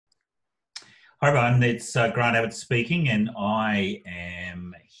Hi, everyone. It's Grant Abbott speaking, and I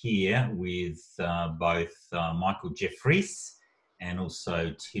am here with both Michael Jeffriess and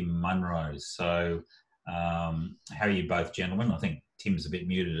also Tim Munro. So, how are you both, gentlemen? I think Tim's a bit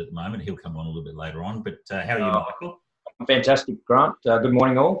muted at the moment. He'll come on a little bit later on. But how are you, Michael? Fantastic, Grant. Good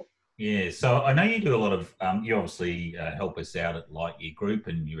morning, all. Yeah, so I know you do a lot of, you obviously help us out at Lightyear Group,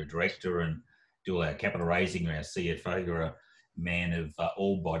 and you're a director and do all our capital raising, you're our CFO, you're a man of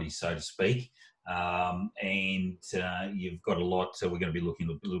all bodies, so to speak. And you've got a lot, so we're going to be looking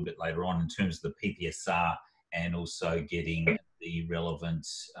a little bit later on in terms of the PPSR and also getting the relevant,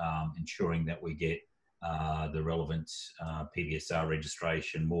 ensuring that we get the relevant PPSR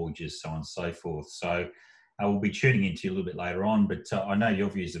registration, mortgages, so on and so forth. So we'll be tuning into you a little bit later on, but I know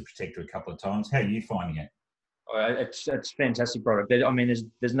you've used the Protector a couple of times. How are you finding it? It's a fantastic product. I mean,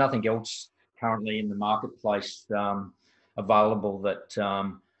 there's nothing else currently in the marketplace available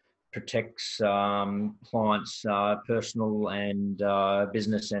that protects clients' personal and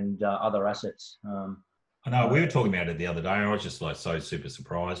business and other assets. I know we were talking about it the other day. I was just like so super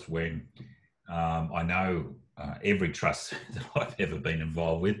surprised when I know every trust that I've ever been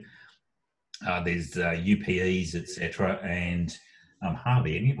involved with, there's UPEs, etc., and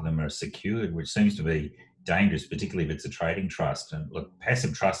hardly any of them are secured, which seems to be dangerous, particularly if it's a trading trust. And look,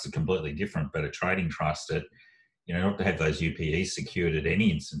 passive trusts are completely different, but a trading trust, not to have those UPEs secured at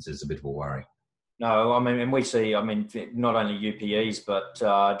any instance is a bit of a worry. No, I mean, and we see, not only UPEs, but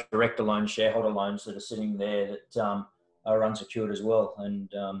director loans, shareholder loans that are sitting there that are unsecured as well.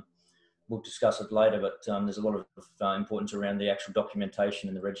 And we'll discuss it later, but there's a lot of importance around the actual documentation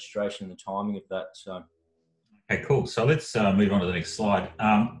and the registration and the timing of that. So, okay, cool. So let's move on to the next slide.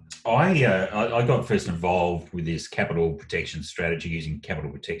 I got first involved with this capital protection strategy using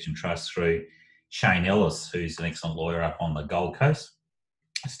capital protection trust through Shane Ellis, who's an excellent lawyer up on the Gold Coast.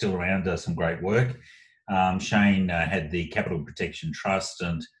 Still around, does some great work. Shane had the capital protection trust,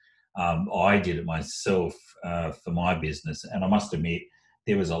 and I did it myself for my business. And I must admit,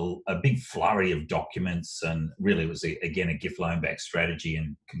 there was a big flurry of documents, and really it was, again, a gift loan back strategy.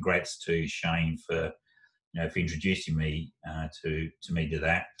 And congrats to Shane for introducing me to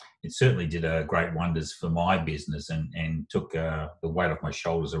that. It certainly did great wonders for my business and took the weight off my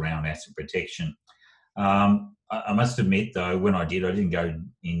shoulders around asset protection. I must admit, though, when I didn't go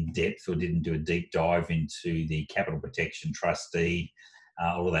in depth or didn't do a deep dive into the capital protection trustee,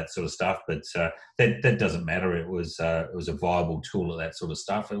 all of that sort of stuff. But that doesn't matter. It was a viable tool of that sort of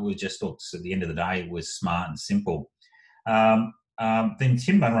stuff. It was just, at the end of the day, it was smart and simple. Then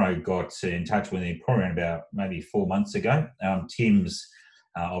Tim Munro got in touch with me probably around about maybe 4 months ago. Tim's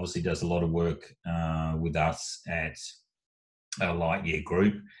obviously does a lot of work with us at Lightyear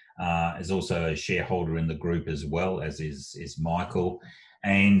Group. Is also a shareholder in the group as well, as is Michael.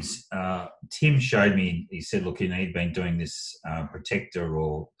 And Tim showed me, he said, look, he'd been doing this protector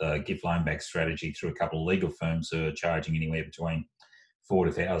or gift loan back strategy through a couple of legal firms who are charging anywhere between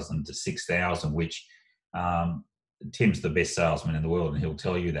 $4,000 to $6,000, which Tim's the best salesman in the world, and he'll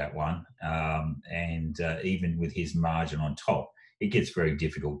tell you that one. And even with his margin on top, it gets very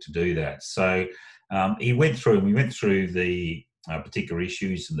difficult to do that. So we went through the particular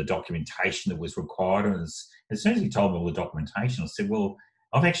issues and the documentation that was required. And as soon as he told me all the documentation, I said, well,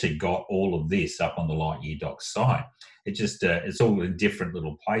 I've actually got all of this up on the Lightyear Docs site. It just, it's all in different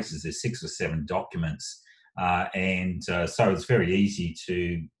little places. There's 6 or 7 documents. So it's very easy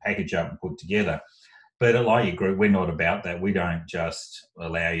to package up and put together. But at Lightyear Group, we're not about that. We don't just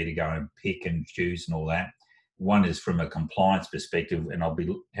allow you to go and pick and choose and all that. One is from a compliance perspective, and I'll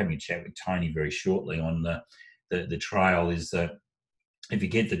be having a chat with Tony very shortly on the trail, is that if you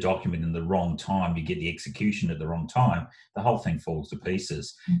get the document in the wrong time, you get the execution at the wrong time, the whole thing falls to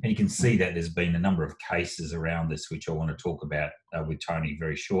pieces. And you can see that there's been a number of cases around this, which I want to talk about with Tony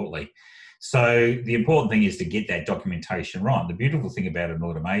very shortly. So the important thing is to get that documentation right. The beautiful thing about an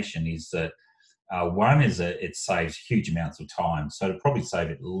automation is that one is that it saves huge amounts of time. So it'll probably save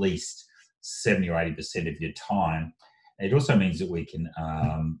at least 70 or 80% of your time. It also means that we can,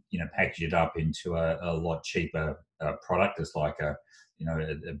 package it up into a lot cheaper product. It's like a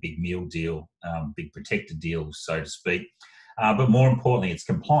big meal deal, big protected deal, so to speak. But more importantly, it's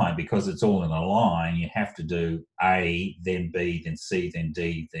compliant because it's all in a line. You have to do A, then B, then C, then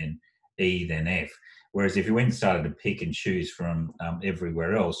D, then E, then F. Whereas if you went and started to pick and choose from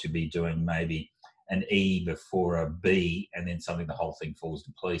everywhere else, you'd be doing maybe an E before a B, and then suddenly the whole thing falls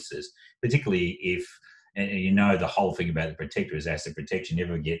to pieces, particularly if, and the whole thing about the protector is asset protection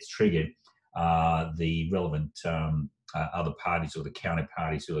never gets triggered. The relevant other parties or the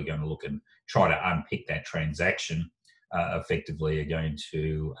counterparties who are going to look and try to unpick that transaction effectively are going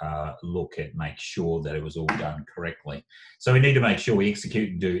to look at make sure that it was all done correctly. So we need to make sure we execute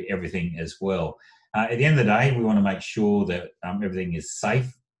and do everything as well. At the end of the day, we want to make sure that everything is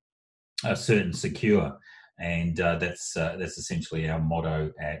safe, certain, secure, and that's essentially our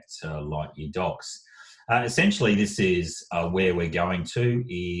motto at Lightyear Docs. Essentially, this is where we're going to.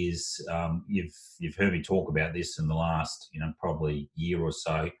 Is you've heard me talk about this in the last probably year or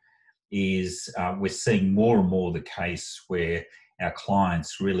so. Is we're seeing more and more the case where our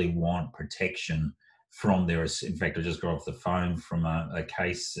clients really want protection from their. In fact, I just got off the phone from a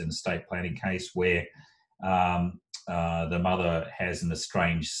case, an estate planning case, where the mother has an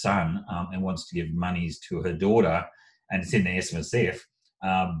estranged son and wants to give monies to her daughter, and it's in the SMSF.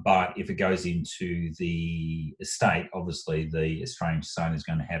 But if it goes into the estate, obviously the estranged son is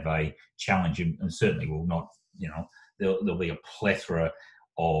going to have a challenge, and certainly will not. There'll be a plethora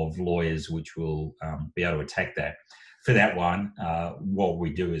of lawyers which will be able to attack that. For that one, what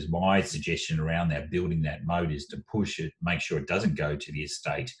we do is my suggestion around that, building that moat, is to push it, make sure it doesn't go to the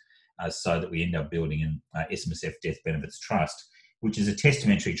estate, so that we end up building an SMSF Death Benefits Trust, which is a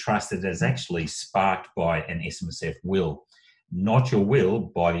testamentary trust that is actually sparked by an SMSF will, not your will,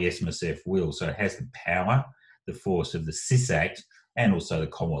 by the SMSF will. So it has the power, the force of the SIS Act, and also the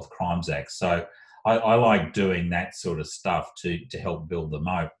Commonwealth Crimes Act. So I like doing that sort of stuff to help build the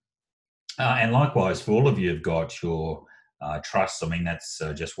moat. And likewise, for all of you who've got your trusts, I mean, that's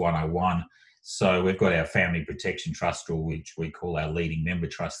just 101. So we've got our Family Protection Trust, or which we call our leading member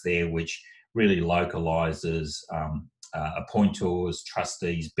trust there, which really localises appointors,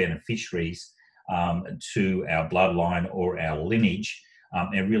 trustees, beneficiaries to our bloodline or our lineage,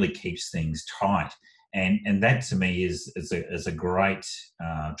 and really keeps things tight. And that to me is a great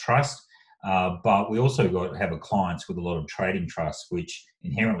trust. But we also have clients with a lot of trading trusts, which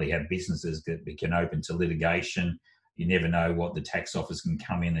inherently have businesses that can open to litigation. You never know what the tax office can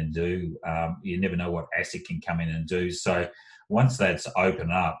come in and do. You never know what asset can come in and do. So once that's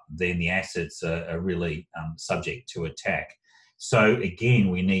open up, then the assets are really subject to attack. So again,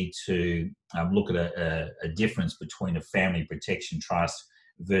 we need to look at a difference between a family protection trust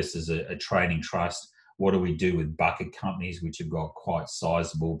versus a trading trust. What do we do with bucket companies, which have got quite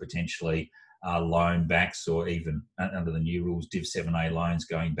sizable, potentially loan backs, or even under the new rules, Div 7A loans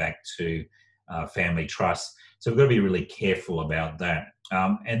going back to family trusts? So we've got to be really careful about that.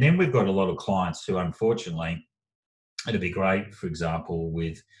 And then we've got a lot of clients who, unfortunately, it'd be great, for example,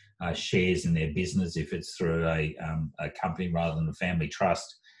 with shares in their business, if it's through a company rather than a family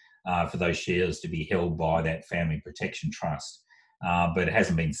trust, for those shares to be held by that family protection trust. But it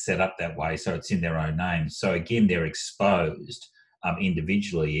hasn't been set up that way, so it's in their own name. So again, they're exposed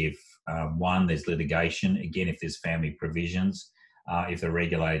individually if, one, there's litigation, again, if there's family provisions, if the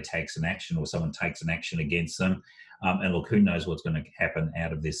regulator takes an action or someone takes an action against them. And look, who knows what's going to happen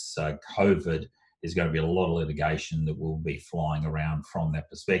out of this COVID. There's going to be a lot of litigation that will be flying around from that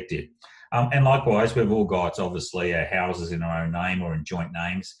perspective. And likewise, we've all got, obviously, our houses in our own name or in joint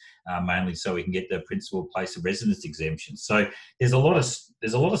names, mainly so we can get the principal place of residence exemption. So there's a lot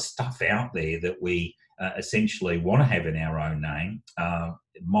of stuff out there that we essentially want to have in our own name.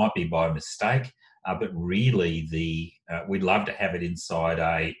 It might be by mistake, but really we'd love to have it inside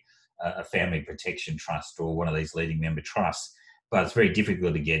a family protection trust or one of these leading member trusts. But it's very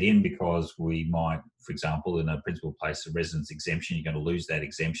difficult to get in because we might, for example, in a principal place of residence exemption, you're going to lose that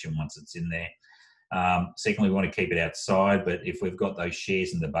exemption once it's in there. Secondly, we want to keep it outside, but if we've got those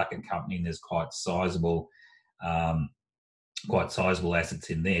shares in the bucket company and there's quite sizable assets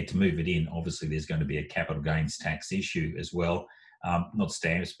in there, to move it in, obviously there's going to be a capital gains tax issue as well. Not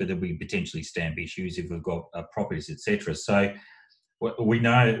stamps, but there'll be potentially stamp issues if we've got properties, etc. So we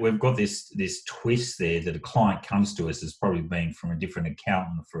know we've got this twist there that a client comes to us as probably being from a different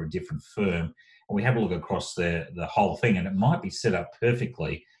accountant for a different firm, and we have a look across the whole thing, and it might be set up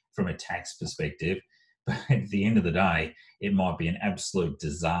perfectly from a tax perspective, but at the end of the day, it might be an absolute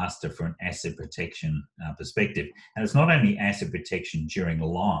disaster from an asset protection perspective. And it's not only asset protection during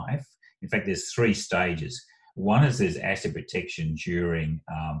life. In fact, there's 3 stages. One is there's asset protection during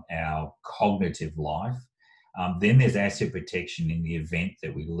our cognitive life. Then there's asset protection in the event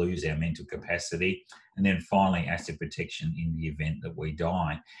that we lose our mental capacity. And then finally, asset protection in the event that we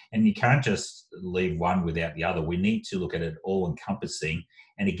die. And you can't just leave one without the other. We need to look at it all encompassing.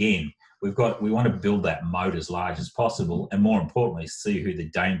 And again, we want to build that moat as large as possible. And more importantly, see who the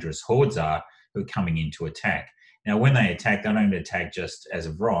dangerous hordes are who are coming in to attack. Now, when they attack, they don't attack just as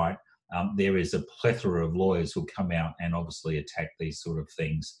of right. There is a plethora of lawyers who come out and obviously attack these sort of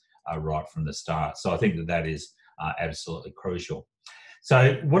things right from the start. So I think that is absolutely crucial.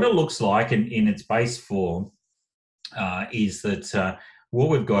 So what it looks like in its base form is that what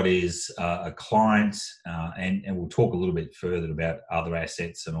we've got is a client, and we'll talk a little bit further about other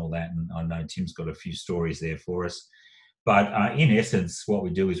assets and all that. And I know Tim's got a few stories there for us. But in essence, what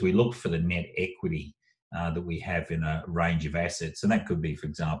we do is we look for the net equity that we have in a range of assets. And that could be, for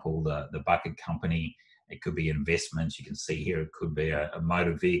example, the bucket company. It could be investments. You can see here it could be a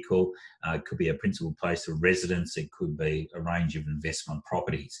motor vehicle. It could be a principal place of residence. It could be a range of investment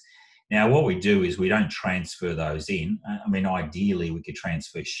properties. Now, what we do is we don't transfer those in. I mean, ideally, we could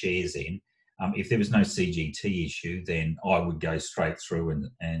transfer shares in. If there was no CGT issue, then I would go straight through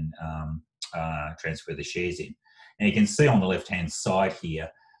and transfer the shares in. And you can see on the left-hand side here,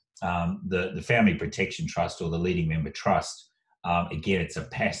 the Family Protection Trust or the Leading Member Trust. Again, it's a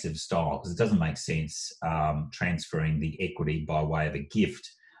passive style because it doesn't make sense transferring the equity by way of a gift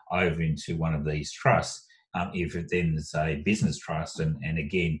over into one of these trusts. If it then is a business trust, and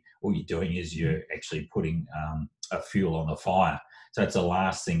again, all you're doing is you're actually putting a fuel on the fire. So it's the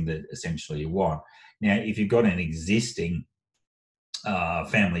last thing that essentially you want. Now, if you've got an existing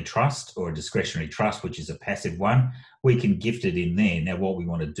family trust or a discretionary trust, which is a passive one, we can gift it in there. Now, what we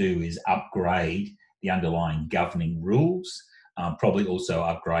want to do is upgrade the underlying governing rules, probably also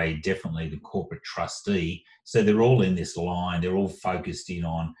upgrade definitely the corporate trustee. So they're all in this line. They're all focused in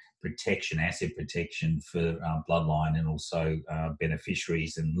on protection, asset protection for bloodline and also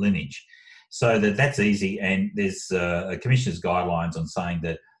beneficiaries and lineage. So that's easy. And there's a commissioner's guidelines on saying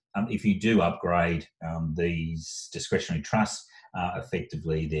that if you do upgrade these discretionary trusts,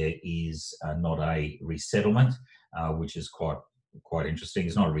 effectively there is not a resettlement, which is quite interesting.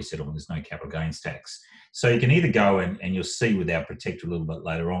 It's not a resettlement, there's no capital gains tax. So you can either go and you'll see with our protector a little bit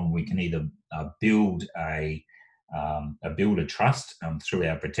later on, we can either build a trust through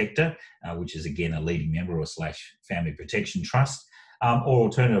our protector, which is again a leading member or / family protection trust, or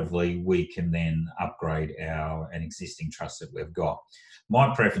alternatively we can then upgrade an existing trust that we've got.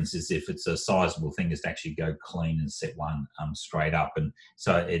 My preference is if it's a sizable thing is to actually go clean and set one straight up, and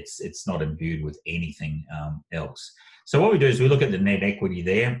so it's not imbued with anything else. So what we do is we look at the net equity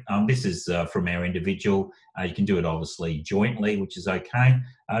there. This is from our individual. You can do it obviously jointly, which is okay.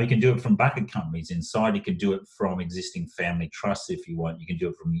 You can do it from bucket companies inside. You can do it from existing family trusts if you want. You can do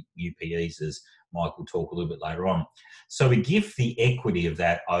it from UPEs, as Mike will talk a little bit later on. So we gift the equity of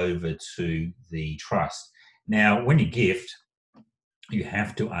that over to the trust. Now, when you gift, you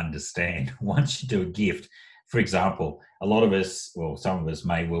have to understand, once you do a gift, for example, a lot of us, well, some of us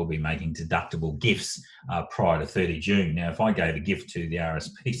may well be making deductible gifts prior to 30 June. Now, if I gave a gift to the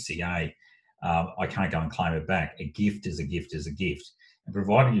RSPCA, I can't go and claim it back. A gift is a gift is a gift. And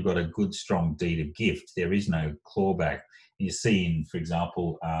provided you've got a good, strong deed of gift, there is no clawback. You see in, for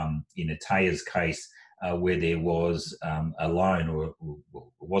example, in Ataya's case, where there was a loan, or it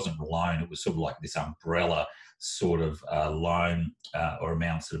wasn't a loan, it was sort of like this umbrella sort of loan or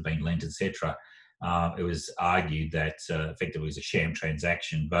amounts that have been lent, etc. It was argued that effectively it was a sham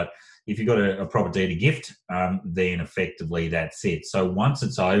transaction. But if you've got a proper deed of gift, then effectively that's it. So once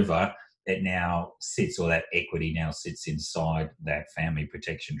it's over, it now sits, or that equity now sits inside that family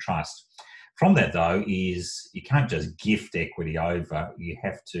protection trust. From that, though, is you can't just gift equity over. You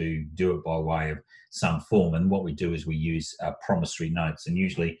have to do it by way of some form. And what we do is we use promissory notes, and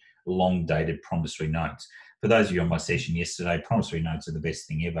usually long-dated promissory notes. For those of you on my session yesterday, promissory notes are the best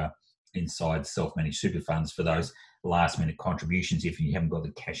thing ever inside self-managed super funds for those last-minute contributions. If you haven't got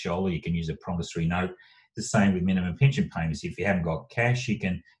the cashola, you can use a promissory note. The same with minimum pension payments. If you haven't got cash, you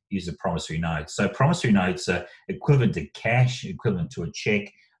can use a promissory note. So promissory notes are equivalent to cash, equivalent to a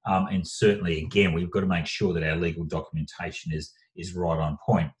cheque, and certainly, again, we've got to make sure that our legal documentation is right on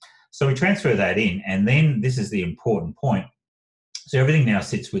point. So we transfer that in, and then this is the important point. So everything now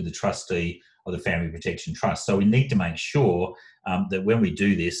sits with the trustee of the Family Protection Trust. So we need to make sure that when we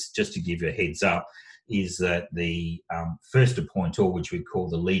do this, just to give you a heads up, is that the first appointer, which we call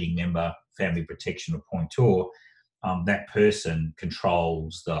the leading member family protection appointer, that person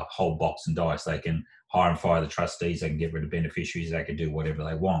controls the whole box and dice. They can hire and fire the trustees, they can get rid of beneficiaries, they can do whatever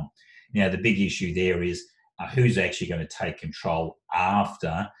they want. Now, the big issue there is who's actually going to take control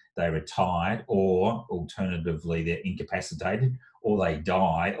after they retired, or alternatively they're incapacitated, or they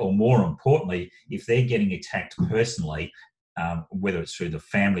die, or more importantly, if they're getting attacked personally, whether it's through the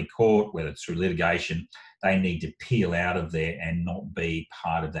family court, whether it's through litigation, they need to peel out of there and not be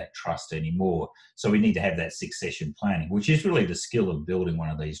part of that trust anymore. So we need to have that succession planning, which is really the skill of building one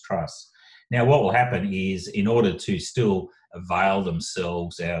of these trusts. Now, what will happen is, in order to still avail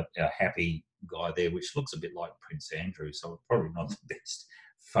themselves, our happy guy there, which looks a bit like Prince Andrew, so probably not the best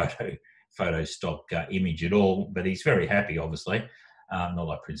photo stock image at all, but he's very happy, obviously. not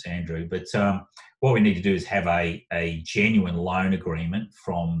like Prince Andrew. But what we need to do is have a genuine loan agreement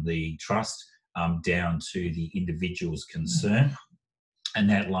from the trust down to the individual's concern, and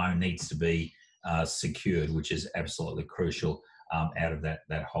that loan needs to be secured, which is absolutely crucial out of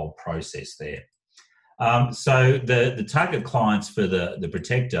that whole process there. So the target clients for the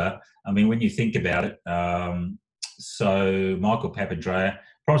protector, I mean, when you think about it, so Michael Papadrea,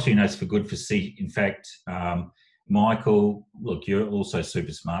 promissory notes for good for C. In fact, Michael, look, you're also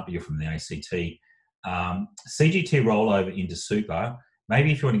super smart, but you're from the ACT. CGT rollover into super.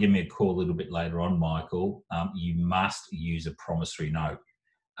 Maybe if you want to give me a call a little bit later on, Michael, you must use a promissory note.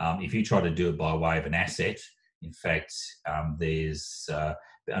 If you try to do it by way of an asset, in fact, there's,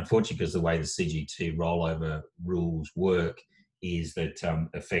 unfortunately, because the way the CGT rollover rules work is that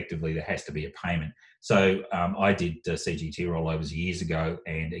effectively there has to be a payment. So I did CGT rollovers years ago,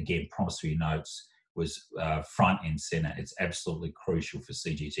 and again, promissory notes was front and centre. It's absolutely crucial for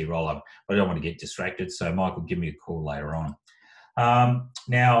CGT rollover. But I don't want to get distracted, so Michael, give me a call later on.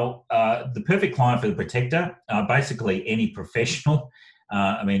 Now, the perfect client for the protector, basically any professional.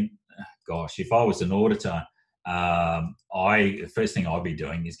 I mean, gosh, if I was an auditor, the first thing I'd be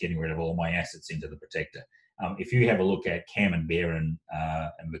doing is getting rid of all my assets into the protector. If you have a look at Cam and Barron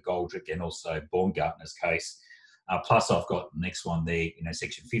and McGoldrick and also Baumgartner's case, plus I've got the next one there,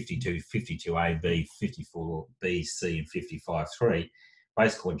 section 52, 52A, B, 54B, C, and 55.3.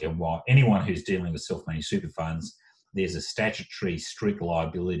 Basically, anyone who's dealing with self-managed super funds, there's a statutory strict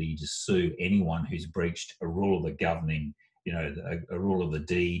liability to sue anyone who's breached a rule of the governing, a rule of the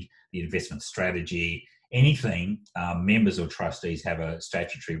deed, the investment strategy, anything. Members or trustees have a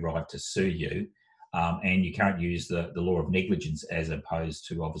statutory right to sue you, and you can't use the law of negligence as opposed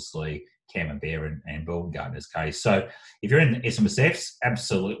to obviously Camembert and Baumgartner's case. So if you're in SMSFs,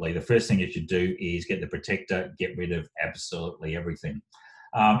 absolutely, the first thing you should do is get the protector, get rid of absolutely everything.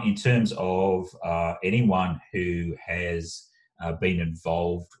 In terms of anyone who has been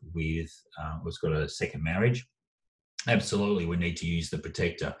involved with what's got a second marriage, absolutely, we need to use the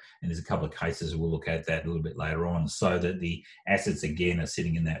protector. And there's a couple of cases we'll look at that a little bit later on, so that the assets, again, are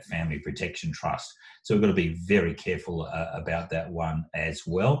sitting in that family protection trust. So we've got to be very careful about that one as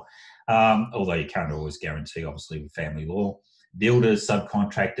well. Although you can't always guarantee, obviously, with family law. Builders,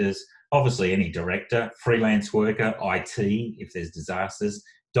 subcontractors, obviously any director, freelance worker, IT, if there's disasters,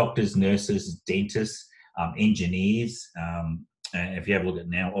 doctors, nurses, dentists, engineers. If you have a look at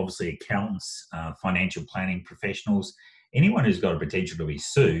now, obviously accountants, financial planning professionals, anyone who's got a potential to be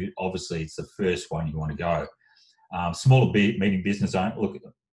sued, obviously it's the first one you want to go. Smaller medium business owner, look,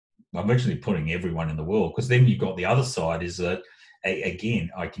 I'm actually putting everyone in the world, because then you've got the other side is that, again,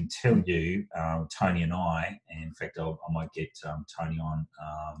 I can tell you, Tony and I, and in fact, I might get Tony on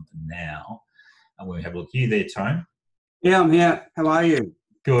now, and we'll have a look. Are you there, Tony? Yeah, I'm here. How are you?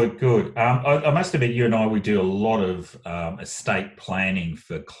 Good. I must admit, you and I, we do a lot of estate planning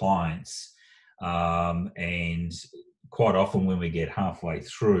for clients, and quite often when we get halfway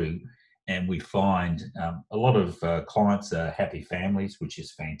through and we find a lot of clients are happy families, which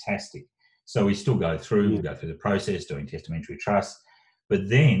is fantastic. So we still go through, we go through the process, doing testamentary trust, but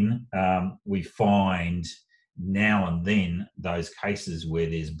then we find now and then those cases where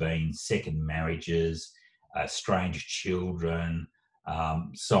there's been second marriages, estranged children,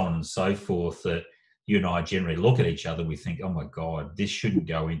 so on and so forth, that you and I generally look at each other, we think, oh my God, this shouldn't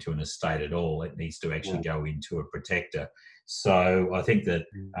go into an estate at all. It needs to actually go into a protector. So I think that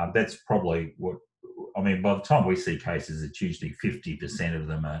that's probably what, I mean, by the time we see cases, it's usually 50% of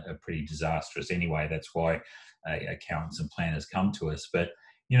them are pretty disastrous anyway. That's why accountants and planners come to us. But,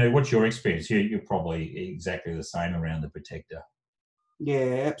 what's your experience? You're probably exactly the same around the protector.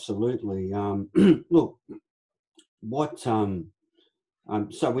 Yeah, absolutely. Look, what... so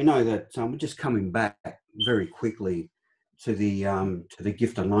we know that we're just coming back very quickly to the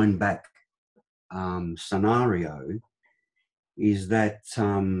gift and loan back scenario, is that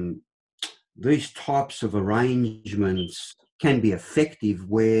these types of arrangements can be effective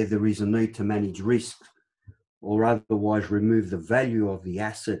where there is a need to manage risk or otherwise remove the value of the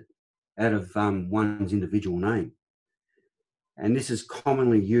asset out of one's individual name. And this is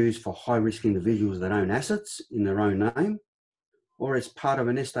commonly used for high-risk individuals that own assets in their own name, or as part of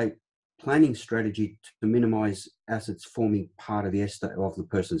an estate planning strategy to minimise assets forming part of the estate of the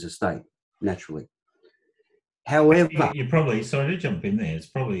person's estate, naturally. However, you probably, sorry to jump in there, it's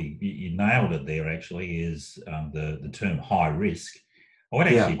probably, you nailed it there actually, is the term high risk. I would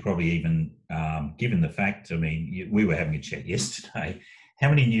actually probably even, given the fact, I mean, we were having a chat yesterday, how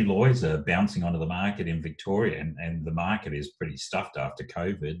many new lawyers are bouncing onto the market in Victoria, and the market is pretty stuffed after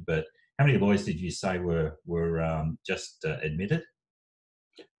COVID, but how many lawyers did you say were just admitted?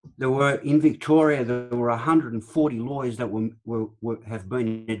 There were in Victoria. There were 140 lawyers that have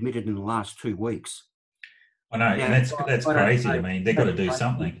been admitted in the last 2 weeks. I know, Now, and that's I don't crazy. I know. mean, they've got to do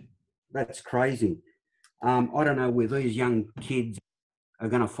something. That's crazy. I don't know where these young kids are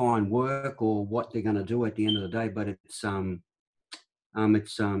going to find work or what they're going to do at the end of the day, but it's a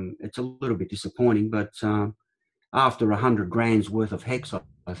little bit disappointing. But after 100 grand's worth of hex,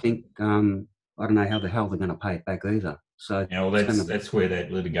 I think I don't know how the hell they're going to pay it back either. So Yeah, well, that's where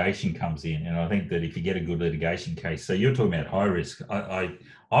that litigation comes in, and I think that if you get a good litigation case, so you're talking about high risk.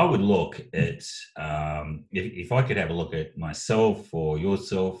 I would look at if I could have a look at myself or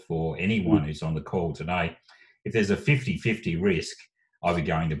yourself or anyone who's on the call today, if there's a 50-50 risk, I'd be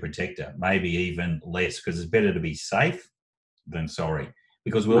going to protector, maybe even less, because it's better to be safe than sorry.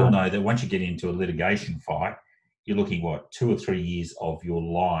 Because we all know that once you get into a litigation fight, you're looking 2 or 3 years of your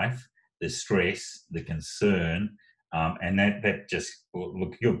life, the stress, the concern. And that just,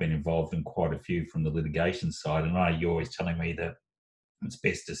 look, you've been involved in quite a few from the litigation side, and I know you're always telling me that it's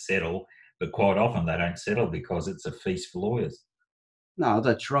best to settle, but quite often they don't settle because it's a feast for lawyers. No,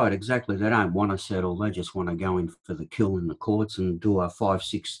 that's right, exactly. They don't want to settle. They just want to go in for the kill in the courts and do a 5,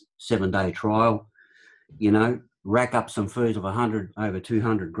 6, 7 day trial, rack up some fees of over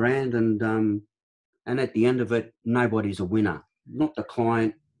 200 grand, and at the end of it, nobody's a winner. Not the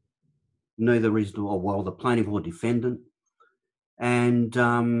client, neither is the plaintiff or defendant, and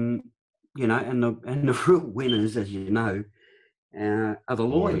and the real winners, as you know, are the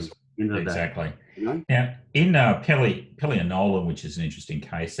lawyers. Exactly. Now, in Pelly and Nolan, which is an interesting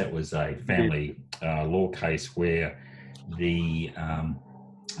case, that was a family law case where the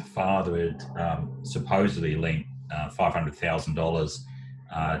father had supposedly lent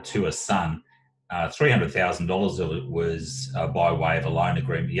 $500,000 to a son. $300,000 of it was by way of a loan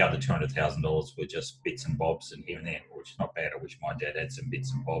agreement. The other $200,000 were just bits and bobs and here and there, which is not bad. I wish my dad had some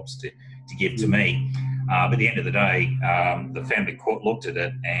bits and bobs to give to me. But at the end of the day, the family court looked at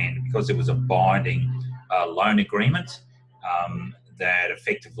it, and because it was a binding loan agreement, that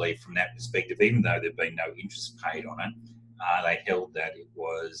effectively, from that perspective, even though there'd been no interest paid on it, they held that it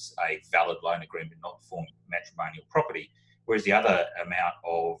was a valid loan agreement, not form matrimonial property. Whereas the other amount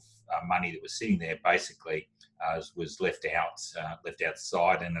of money that was sitting there basically was left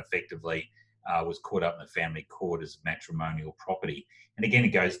outside and effectively was caught up in the family court as matrimonial property. And again, it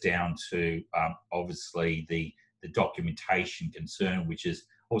goes down to obviously the documentation concern, which is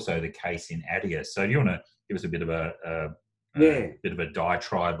also the case in ADIA. So do you want to give us a bit of a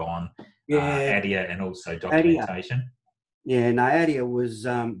diatribe on ADIA and also documentation? Yeah, no, ADIA was,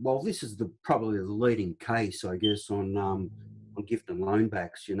 this is probably the leading case, I guess, on gift and loan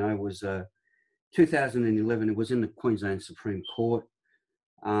backs. It was 2011. It was in the Queensland Supreme Court.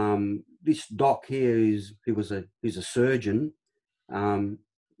 This doc here he's a surgeon,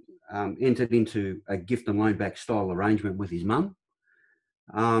 entered into a gift and loan back style arrangement with his mum.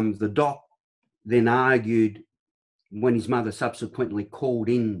 The doc then argued, when his mother subsequently called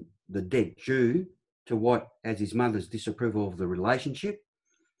in the debt due, to as his mother's disapproval of the relationship.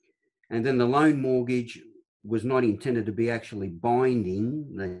 And then the loan mortgage was not intended to be actually binding,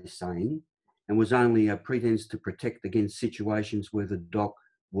 they're saying, and was only a pretense to protect against situations where the doc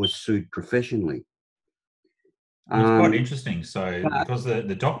was sued professionally. It's quite interesting. So because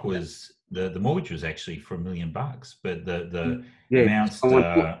the doc was, the mortgage was actually for $1 million, but the amounts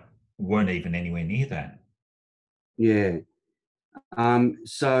weren't even anywhere near that. Yeah.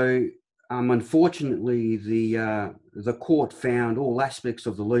 Unfortunately, the court found all aspects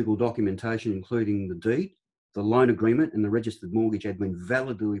of the legal documentation, including the deed, the loan agreement, and the registered mortgage, had been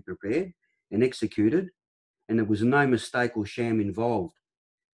validly prepared and executed, and there was no mistake or sham involved.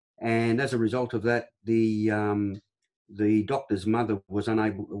 And as a result of that, the doctor's mother was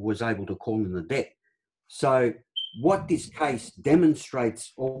able to call in the debt. So what this case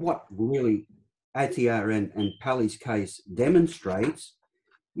demonstrates, or what really ATR and Pelly's case demonstrates,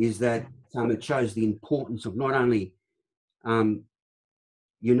 is that it shows the importance of not only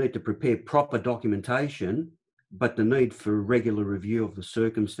you need to prepare proper documentation, but the need for regular review of the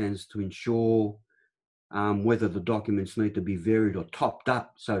circumstance to ensure whether the documents need to be varied or topped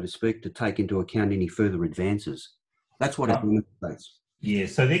up, so to speak, to take into account any further advances. That's what it demonstrates. Yeah,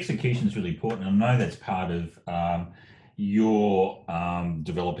 so the execution is really important. I know that's part of your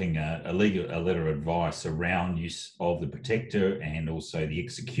developing a letter of advice around use of the protector and also the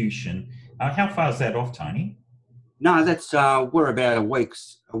execution. How far is that off, Tony? No, that's we're about a week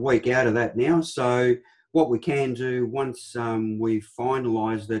out of that now. So what we can do once we've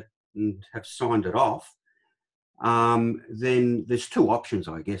finalised it and have signed it off, then there's two options,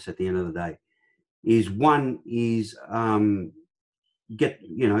 I guess, at the end of the day. One is get,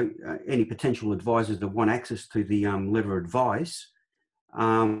 any potential advisors that want access to the letter of advice,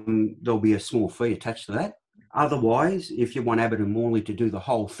 there'll be a small fee attached to that. Otherwise, if you want Abbott Mourly to do the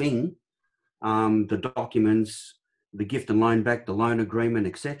whole thing, the documents, the gift and loan back, the loan agreement,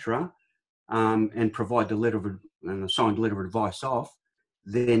 etc., and provide the a signed letter of advice off,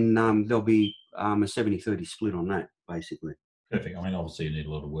 then there'll be a 70-30 split on that, basically. Perfect. I mean, obviously you need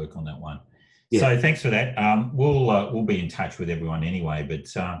a lot of work on that one. Yeah. So thanks for that. We'll be in touch with everyone anyway, but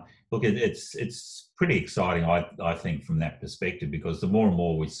look, it's pretty exciting, I think, from that perspective, because the more and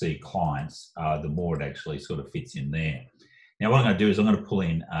more we see clients, the more it actually sort of fits in there. Now, what I'm going to do is I'm going to pull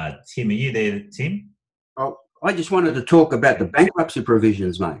in Tim. Are you there, Tim? Oh, I just wanted to talk about the bankruptcy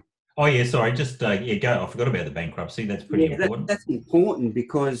provisions, mate. Oh, yeah, sorry. Just, go. I forgot about the bankruptcy. That's pretty important. That's important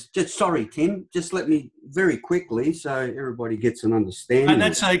because, sorry, Tim, just let me very quickly so everybody gets an understanding. And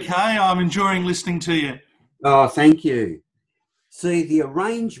that's okay. I'm enjoying listening to you. Oh, thank you. See, the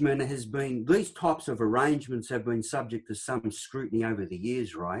arrangement has been, these types of arrangements have been subject to some scrutiny over the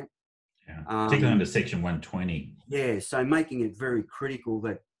years, right? Yeah, particularly under Section 120. Yeah, so making it very critical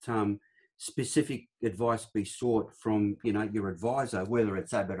that specific advice be sought from, your advisor, whether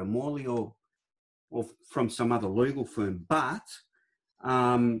it's Abbott Mourly or from some other legal firm. But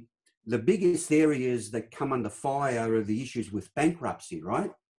the biggest areas that come under fire are the issues with bankruptcy,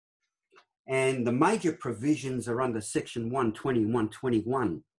 right? And the major provisions are under Section 120 and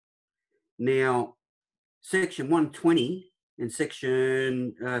 121. Now, Section 120 and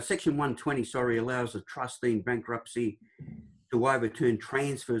Section 120, allows a trustee in bankruptcy to overturn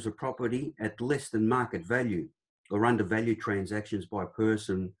transfers of property at less than market value or undervalued transactions by a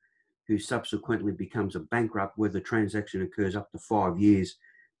person who subsequently becomes a bankrupt, where the transaction occurs up to 5 years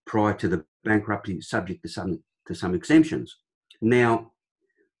prior to the bankruptcy, subject to some exemptions. Now,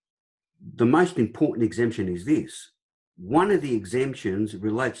 the most important exemption is this. One of the exemptions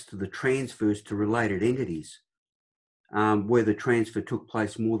relates to the transfers to related entities, where the transfer took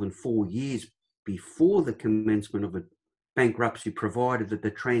place more than 4 years before the commencement of a bankruptcy, provided that the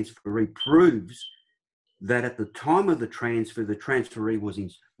transferee proves that at the time of the transfer, the transferee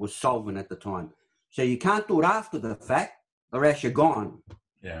was solvent at the time. So you can't do it after the fact, or else you're gone.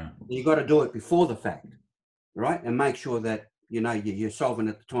 Yeah. You got to do it before the fact, right? And make sure that you're solvent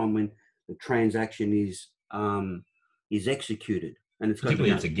at the time when the transaction is executed. And it's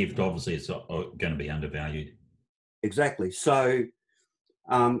particularly if it's a gift, obviously it's going to be undervalued. Exactly. So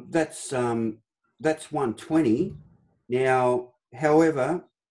that's 120. Now, however,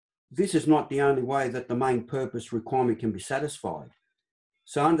 this is not the only way that the main purpose requirement can be satisfied.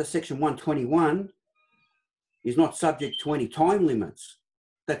 So under Section 121 is not subject to any time limits.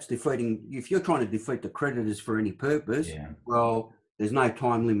 That's defeating, if you're trying to defeat the creditors for any purpose, well, there's no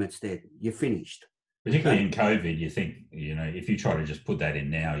time limits there. You're finished. Particularly in COVID, you think, if you try to just put that in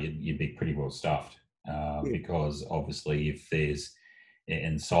now, you'd be pretty well stuffed because obviously if there's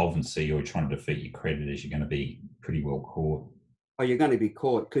insolvency or trying to defeat your creditors, you're going to be pretty well caught. Oh, you're going to be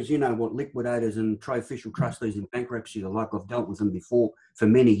caught because you know what liquidators and official trustees in bankruptcy are like. I've dealt with them before for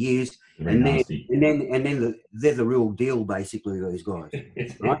many years, and then they're the real deal, basically. Those guys,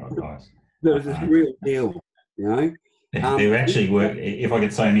 right? Nice. They're the real deal, They're actually work. If I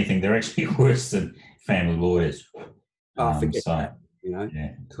could say anything, they're actually worse than family lawyers. Forget that, Yeah,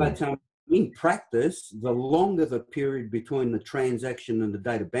 cool. But in practice, the longer the period between the transaction and the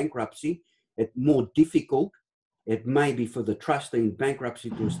date of bankruptcy, it's more difficult it may be for the trustee in bankruptcy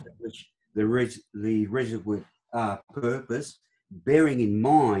to establish the reservoir purpose, bearing in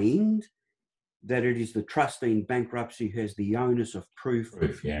mind that it is the trustee in bankruptcy who has the onus of proof.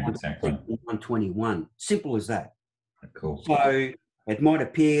 Yeah, exactly. 121. Simple as that. Cool. So it might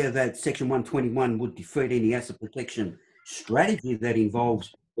appear that Section 121 would defeat any asset protection strategy that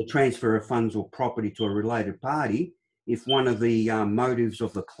involves the transfer of funds or property to a related party if one of the motives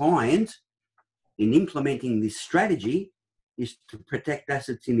of the client in implementing this strategy is to protect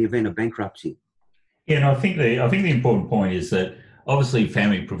assets in the event of bankruptcy. Yeah, and I think the important point is that obviously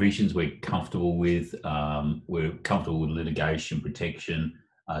family provisions we're comfortable with. We're comfortable with litigation protection,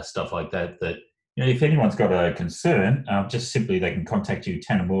 stuff like that. That if anyone's got a concern, just simply they can contact you,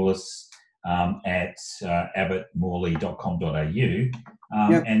 Anamourlis, at abbottmourly.com.au,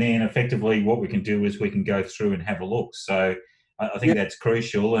 and then effectively what we can do is we can go through and have a look. So I think that's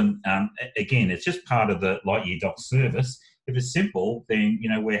crucial. And again, it's just part of the light year doc service. If it's simple, then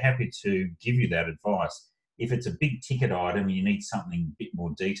we're happy to give you that advice. If it's a big ticket item, you need something a bit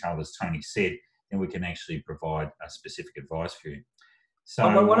more detailed, as Tony said, then we can actually provide a specific advice for you.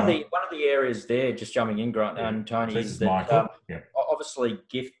 So one of the areas there, just jumping in, Grant and Tony, is that obviously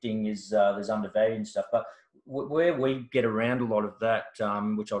gifting is there's undervalued and stuff, but where we get around a lot of that,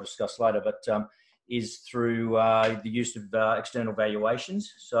 which I'll discuss later, but is through the use of external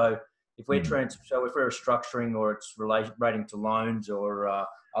valuations. So if we're if we're restructuring or it's relating to loans or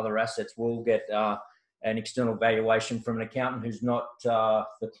other assets, we'll get an external valuation from an accountant who's not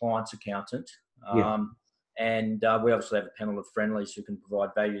the client's accountant. And we obviously have a panel of friendlies who can provide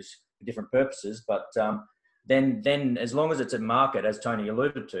values for different purposes. But then as long as it's at market, as Tony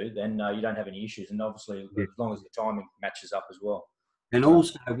alluded to, then you don't have any issues. And obviously, as long as the timing matches up as well. And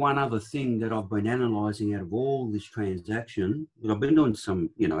also one other thing that I've been analysing out of all this transaction, that I've been doing some,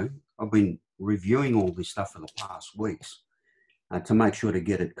 I've been reviewing all this stuff for the past weeks to make sure to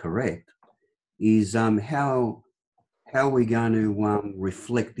get it correct, is how are we going to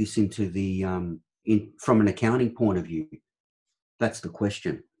reflect this into the from an accounting point of view? That's the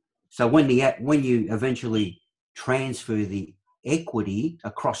question. So when you eventually transfer the equity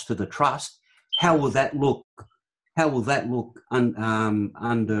across to the trust, how will that look? How will that look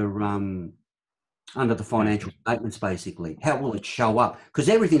under the financial statements, basically? How will it show up? Because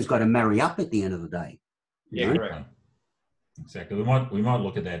everything's got to marry up at the end of the day. Yeah, correct. Exactly. We might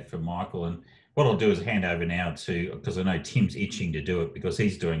look at that for Michael, and what I'll do is hand over now to, because I know Tim's itching to do it because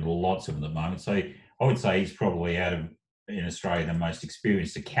he's doing lots of them at the moment. So I would say he's probably in Australia the most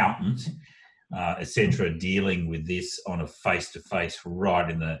experienced accountant, etc., dealing with this on a face-to-face right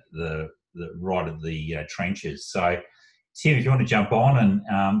in the right of the trenches. So, Tim, if you want to jump on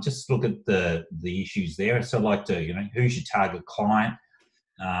and just look at the issues there. So, I'd like to, who's your target client,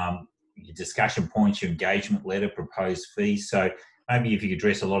 your discussion points, your engagement letter, proposed fees. So, maybe if you could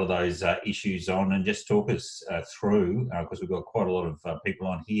address a lot of those issues on and just talk us through, because we've got quite a lot of people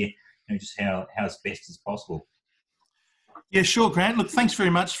on here, just how as best as possible. Yeah, sure, Grant. Look, thanks very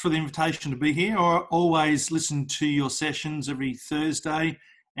much for the invitation to be here. I always listen to your sessions every Thursday.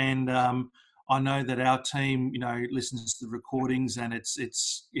 And I know that our team, listens to the recordings, and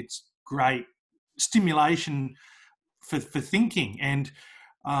it's great stimulation for thinking. And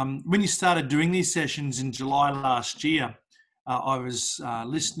when you started doing these sessions in July last year, I was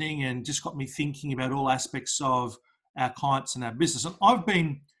listening and just got me thinking about all aspects of our clients and our business. And I've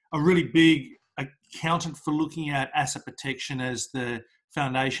been a really big accountant for looking at asset protection as the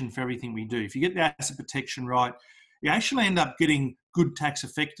foundation for everything we do. If you get the asset protection right, you actually end up getting good tax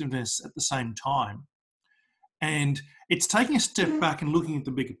effectiveness at the same time. And it's taking a step back and looking at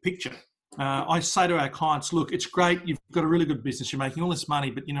the bigger picture. I say to our clients, look, it's great, you've got a really good business, you're making all this money,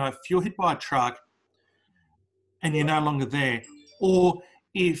 but if you're hit by a truck and you're no longer there, or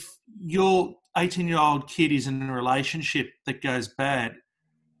if your 18-year-old kid is in a relationship that goes bad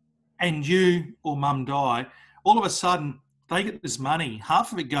and you or mum die, all of a sudden they get this money,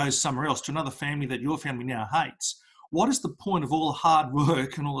 half of it goes somewhere else to another family that your family now hates. What is the point of all the hard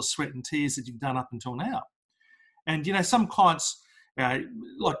work and all the sweat and tears that you've done up until now? And, some clients,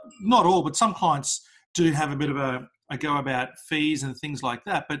 like not all, but some clients do have a bit of a go about fees and things like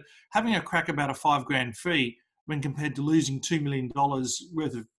that. But having a crack about a $5,000 fee when compared to losing $2 million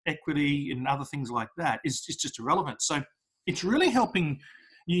worth of equity and other things like that is just irrelevant. So it's really helping.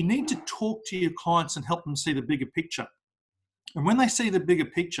 You need to talk to your clients and help them see the bigger picture. And when they see the bigger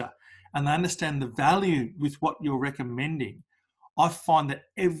picture, and they understand the value with what you're recommending, I find that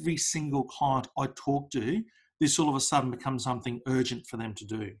every single client I talk to, this all of a sudden becomes something urgent for them to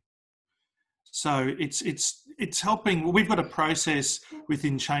do. So it's helping. We've got a process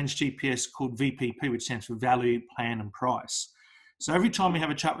within Change GPS called VPP, which stands for Value, Plan and Price. So every time we have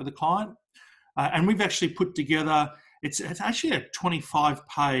a chat with a client, and we've actually put together, it's actually a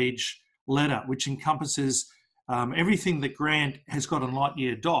 25-page letter which encompasses everything that Grant has got on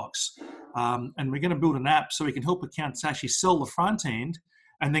Lightyear Docs. And we're going to build an app so we can help accountants actually sell the front end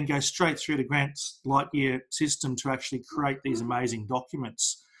and then go straight through to Grant's Lightyear system to actually create these amazing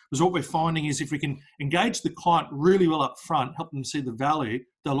documents. Because what we're finding is if we can engage the client really well up front, help them see the value,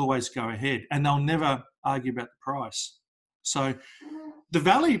 they'll always go ahead and they'll never argue about the price. So the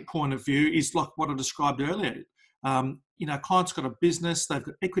value point of view is like what I described earlier. Clients got a business, they've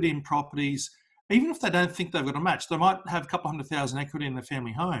got equity in properties. Even if they don't think they've got a match, they might have a couple of $100,000 equity in their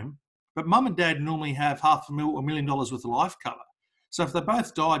family home, but mum and dad normally have $500,000 or $1 million worth of life cover. So if they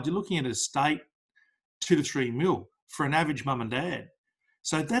both died, you're looking at an estate, $2 to $3 million for an average mum and dad.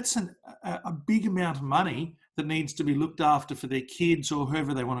 So that's a big amount of money that needs to be looked after for their kids or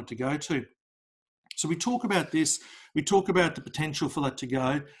whoever they want it to go to. So we talk about this, we talk about the potential for that to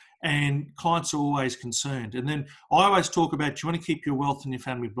go, and clients are always concerned. And then I always talk about you want to keep your wealth in your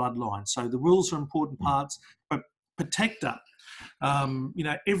family bloodline. So the wills are important parts, but protector.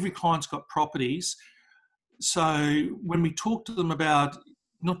 Every client's got properties. So when we talk to them about,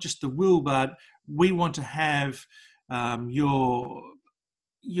 not just the will, but we want to have your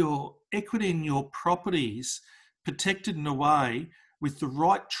equity in your properties protected in a way with the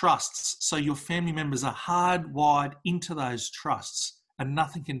right trusts, so your family members are hardwired into those trusts and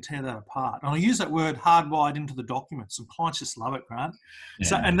nothing can tear that apart. And I use that word hardwired into the documents, and clients just love it, Grant. Yeah.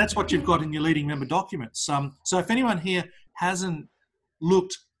 So, and that's what you've got in your leading member documents. So if anyone here hasn't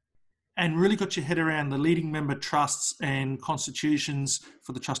looked and really got your head around the leading member trusts and constitutions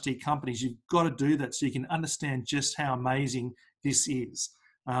for the trustee companies, you've got to do that so you can understand just how amazing this is.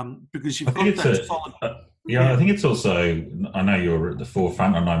 Because you've got that solid... I think it's also, I know you're at the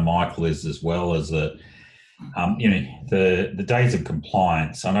forefront, I know Michael is as well, as the days of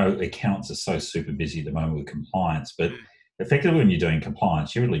compliance. I know accountants are so super busy at the moment with compliance, but effectively when you're doing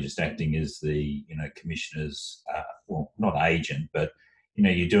compliance, you're really just acting as the, commissioner's, not agent, but,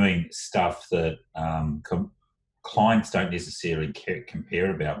 you're doing stuff that clients don't necessarily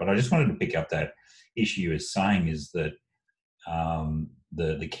care about. But I just wanted to pick up that issue you were saying is that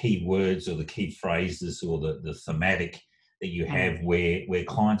the key words or the key phrases or the thematic that you have where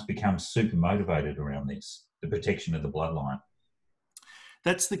clients become super motivated around this, the protection of the bloodline.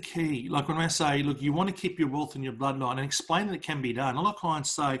 That's the key. Like when I say, look, you want to keep your wealth in your bloodline, and explain that it can be done. A lot of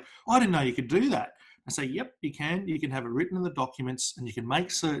clients say, I didn't know you could do that. I say, yep, you can. You can have it written in the documents, and you can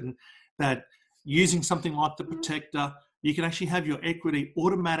make certain that using something like the protector, you can actually have your equity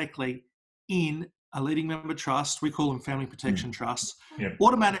automatically in a leading member trust. We call them family protection trusts,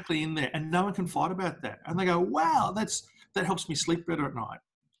 automatically in there, and no one can fight about that. And they go, wow, that helps me sleep better at night.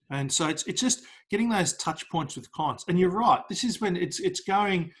 And so it's just getting those touch points with clients. And you're right, this is when it's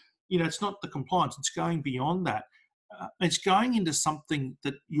going, it's not the compliance, it's going beyond that. It's going into something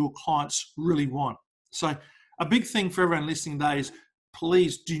that your clients really want. So a big thing for everyone listening today is,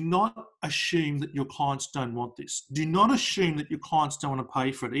 please do not assume that your clients don't want this. Do not assume that your clients don't want to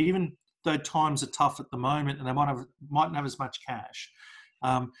pay for it, even though times are tough at the moment and they mightn't have as much cash.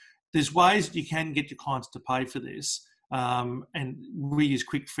 There's ways that you can get your clients to pay for this. And we use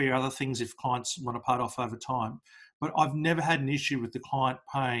quick fee, other things if clients want to pay it off over time. But I've never had an issue with the client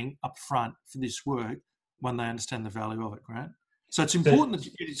paying up front for this work when they understand the value of it, Grant. So it's important that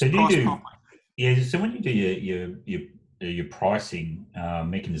you get it priced properly. Yeah, so when you do your pricing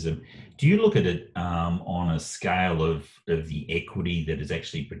mechanism, do you look at it on a scale of the equity that is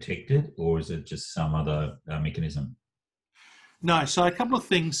actually protected, or is it just some other mechanism? No, so a couple of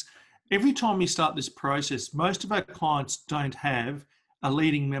things. Every time we start this process, most of our clients don't have a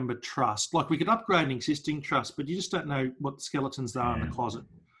leading member trust. Like we could upgrade an existing trust, but you just don't know what the skeletons are in the closet.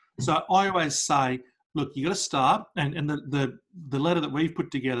 So I always say, look, you got to start, and the letter that we've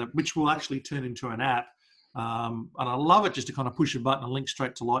put together, which will actually turn into an app, and I love it just to kind of push a button and link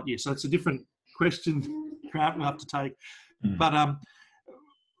straight to Lightyear. So it's a different question, Grant, we'll have to take. But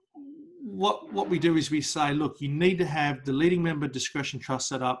what we do is we say, look, you need to have the leading member discretion trust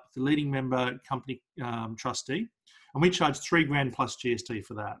set up, the leading member company trustee, and we charge $3,000 plus GST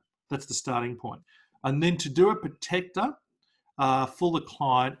for that. That's the starting point. And then to do a protector for the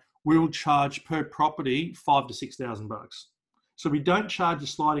client, we will charge per property $5,000 to $6,000. So we don't charge a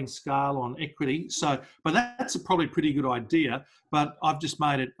sliding scale on equity. But that's probably a pretty good idea. But I've just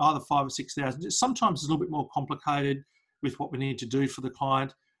made it either $5,000 or $6,000. Sometimes it's a little bit more complicated with what we need to do for the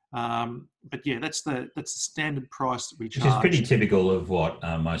client. But yeah, that's the standard price that we charge. Which is pretty typical of what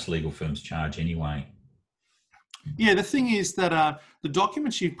most legal firms charge anyway. Yeah, the thing is that the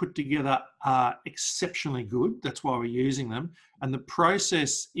documents you've put together are exceptionally good. That's why we're using them, and the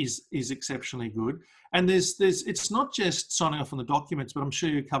process is exceptionally good. And it's not just signing off on the documents, but I'm sure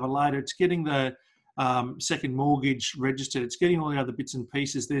you'll cover later. It's getting the second mortgage registered. It's getting all the other bits and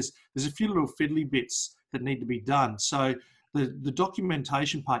pieces. There's a few little fiddly bits that need to be done. So the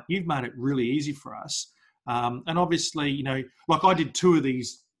documentation part, you've made it really easy for us. And obviously, like I did 2 of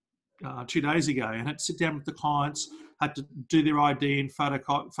these 2 days ago, and had to sit down with the clients, had to do their ID and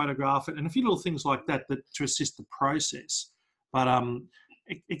photograph it, and a few little things like that to assist the process. But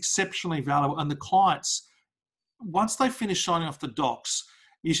exceptionally valuable. And the clients, once they finish signing off the docs,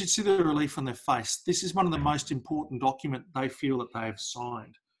 you should see the relief on their face. This is one of the most important documents they feel that they have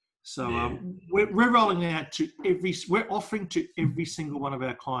signed. So we're rolling out we're offering to every single one of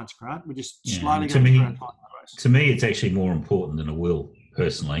our clients, Grant. We're just slowly going through our client process. To me, it's actually more important than a will,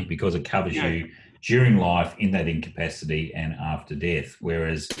 personally, because it covers you during life, in that incapacity, and after death.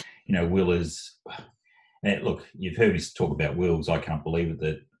 Whereas, will is, look, you've heard me talk about wills. I can't believe it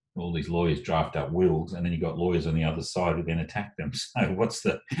that all these lawyers draft up wills, and then you've got lawyers on the other side who then attack them. So what's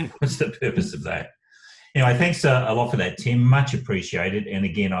the purpose of that? Anyway, thanks a lot for that, Tim. Much appreciated. And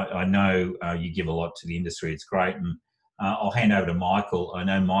again, I know you give a lot to the industry. It's great. And I'll hand over to Michael. I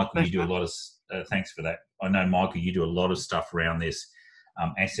know, Michael, you do a lot of, thanks for that. I know, Michael, you do a lot of stuff around this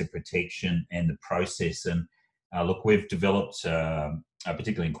asset protection and the process. And look, we've developed,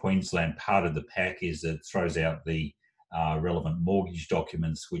 particularly in Queensland, part of the pack is that it throws out the relevant mortgage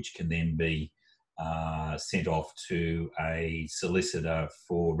documents, which can then be sent off to a solicitor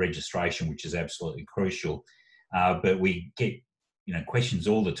for registration, which is absolutely crucial. But we get, questions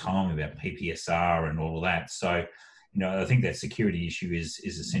all the time about PPSR and all of that. So, I think that security issue is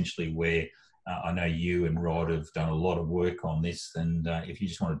essentially where I know you and Rod have done a lot of work on this. And if you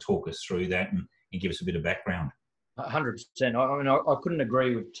just want to talk us through that and give us a bit of background. 100%. I mean, I couldn't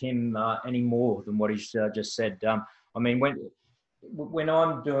agree with Tim any more than what he's just said. I mean, when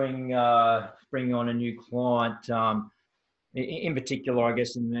I'm doing bringing on a new client, in particular, I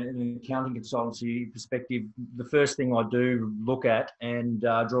guess in an accounting consultancy perspective, the first thing I do look at and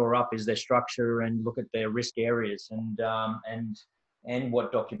draw up is their structure and look at their risk areas and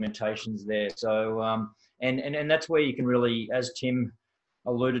what documentation's there. So and that's where you can really, as Tim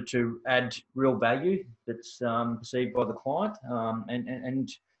alluded to, add real value that's perceived by the client.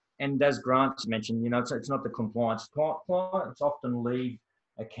 And as Grant mentioned, it's not the compliance. Clients often leave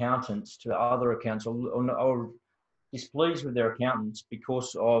accountants to other accountants or displeased with their accountants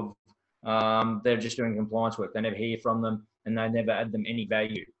because of they're just doing compliance work. They never hear from them and they never add them any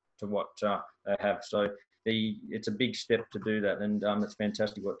value to what they have. So it's a big step to do that, and it's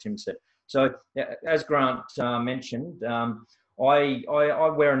fantastic what Tim said. So as Grant mentioned, I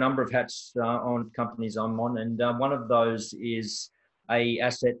wear a number of hats on companies I'm on, and one of those is a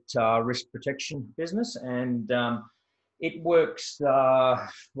asset risk protection business, and it works,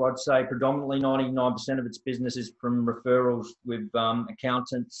 I'd say predominantly 99% of its business is from referrals with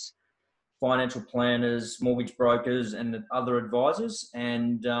accountants, financial planners, mortgage brokers, and other advisors.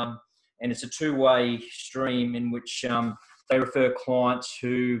 And it's a two-way stream in which they refer clients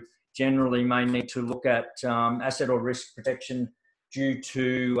who generally may need to look at asset or risk protection due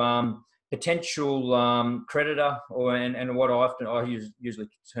to potential creditor and what I usually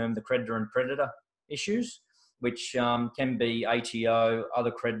term the creditor and creditor issues, which can be ATO,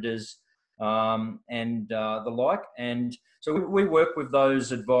 other creditors, and the like. And so we work with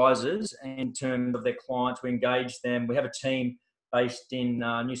those advisors in terms of their clients. We engage them. We have a team based in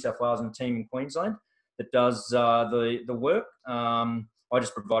New South Wales and a team in Queensland that does the work. I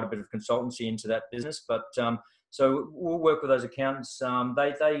just provide a bit of consultancy into that business, but so we'll work with those accountants.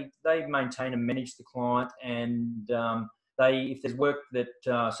 They maintain and manage the client, and if there's work that,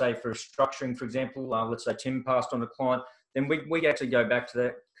 say for structuring, for example, let's say Tim passed on a client, then we actually go back to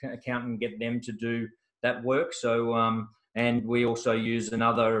that accountant and get them to do that work. So, and we also use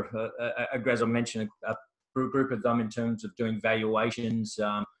another, as I mentioned, a group of them in terms of doing valuations.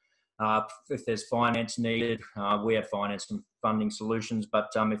 If there's finance needed, we have finance and funding solutions, but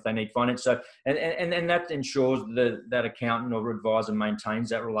if they need finance, so and that ensures that accountant or advisor maintains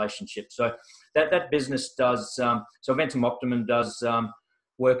that relationship. So that business does, so Eventum Optimum does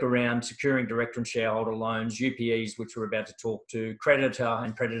work around securing director and shareholder loans, UPEs, which we're about to talk to, creditor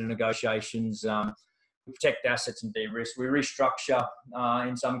and creditor negotiations. We protect assets and de-risk. We restructure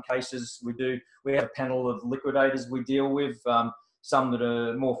in some cases. We have a panel of liquidators we deal with. Some that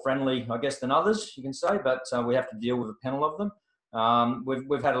are more friendly, I guess, than others, you can say, but we have to deal with a panel of them.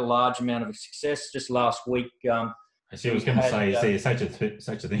 We've had a large amount of success. Just last week, actually, I was going to say, is there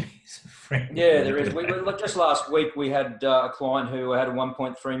such a thing as a friend? Yeah, there is. Just last week, we had a client who had a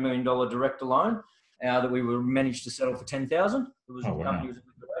 $1.3 million director loan that we managed to settle for $10,000. It was the company was in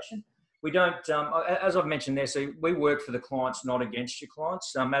liquidation. We don't, as I've mentioned there, so we work for the clients, not against your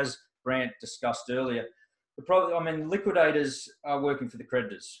clients. As Grant discussed earlier, the problem, liquidators are working for the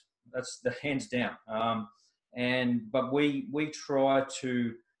creditors. That's the hands down. But we try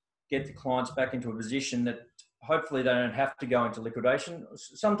to get the clients back into a position that hopefully they don't have to go into liquidation.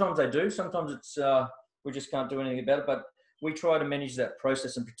 Sometimes they do. Sometimes it's we just can't do anything about it. But we try to manage that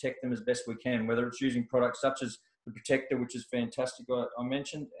process and protect them as best we can, whether it's using products such as the Protector, which is fantastic, I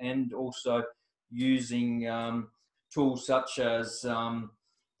mentioned, and also using tools such as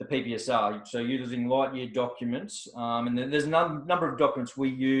the PPSR. So using light year documents, and there's a number of documents we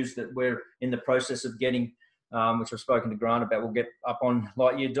use that we're in the process of getting, which I've spoken to Grant about. We'll get up on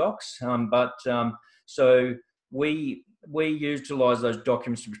light year docs, so we utilise those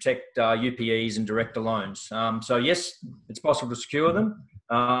documents to protect UPEs and director loans. So yes, it's possible to secure them.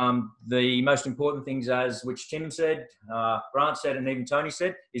 The most important things, as which Tim said, Grant said, and even Tony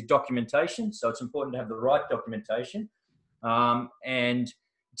said, is documentation. So it's important to have the right documentation, and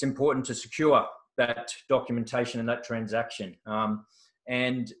it's important to secure that documentation and that transaction.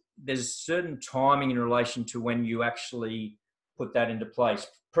 And there's certain timing in relation to when you actually put that into place.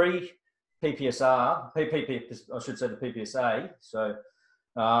 Pre-PPSR, I should say the PPSA, so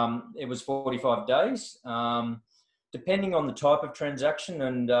it was 45 days. Depending on the type of transaction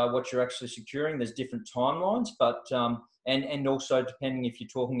and what you're actually securing, there's different timelines, but and also depending if you're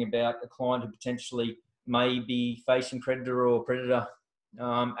talking about a client who potentially may be facing creditor or predator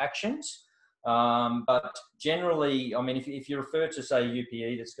actions. But generally, I mean, if you refer to, say,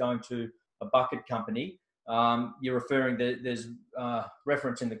 UPE that's going to a bucket company, you're referring, there's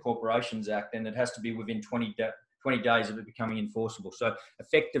reference in the Corporations Act, and it has to be within 20 days of it becoming enforceable. So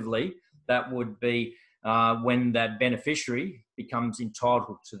effectively, that would be when that beneficiary becomes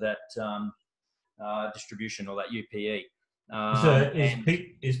entitled to that distribution or that UPE.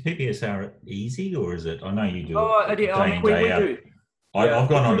 Is PPSR easy, or is it? I know you do it day in, we day out. Do. I've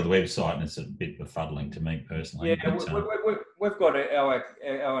gone onto the website and it's a bit befuddling to me personally. Yeah, we've got our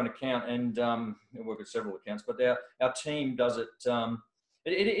own account, and we've got several accounts, but our team does it.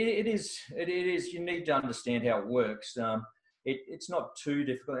 It is. You need to understand how it works. It's not too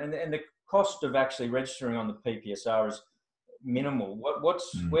difficult, and the cost of actually registering on the PPSR is minimal.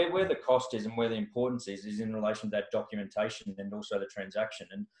 Where the cost is and where the importance is in relation to that documentation and also the transaction.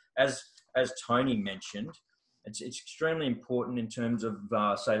 And as Tony mentioned, it's extremely important in terms of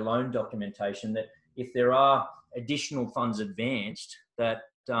say loan documentation, that if there are additional funds advanced, that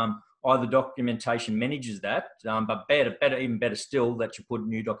either documentation manages that, but even better still, that you put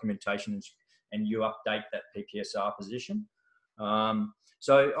new documentation and you update that PPSR position.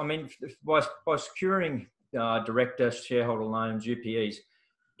 So I mean, by securing director shareholder loans, UPEs,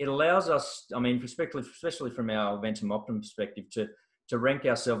 it allows us, I mean, especially from our Eventum Optimum perspective, to rank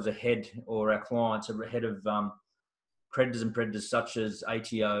ourselves ahead, or our clients ahead of creditors and predators such as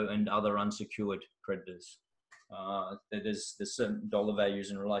ATO and other unsecured creditors. There's certain dollar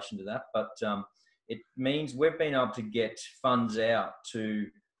values in relation to that, but it means we've been able to get funds out to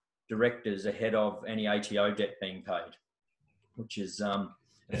directors ahead of any ATO debt being paid, which is a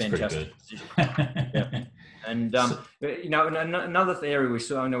fantastic position. Yeah. And you know, another area we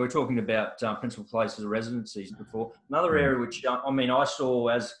saw, I know we're talking about principal places of residencies before. Another area which I mean, I saw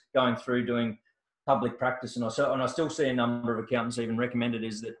as going through doing public practice, and I still see a number of accountants even recommend it,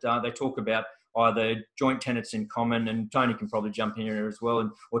 is that they talk about either joint tenants in common, and Tony can probably jump in here as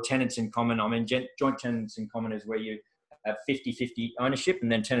well, or tenants in common. I mean, joint tenants in common is where you have 50-50 ownership,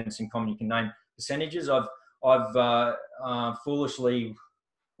 and then tenants in common, you can name percentages. I've foolishly,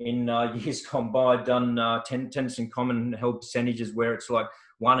 in years gone by, done tenants in common held percentages where it's like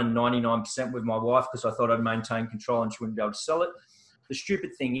 1 and 99% with my wife, because I thought I'd maintain control and she wouldn't be able to sell it. The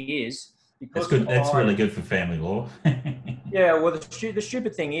stupid thing is, because that's good. That's really good for family law. Yeah, well, the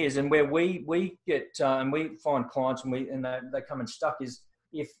stupid thing is, and where we get and we find clients and they come unstuck, is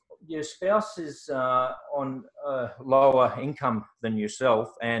if your spouse is on a lower income than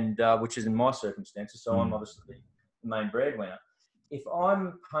yourself, and which is in my circumstances, so I'm obviously the main breadwinner. If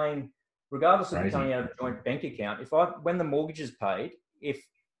I'm paying, regardless of it coming out of a joint bank account, when the mortgage is paid, if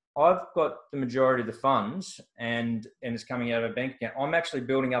I've got the majority of the funds and it's coming out of a bank account, I'm actually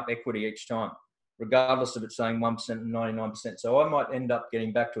building up equity each time, regardless of it saying 1% and 99%. So I might end up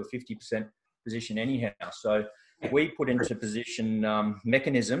getting back to a 50% position anyhow. So we put into position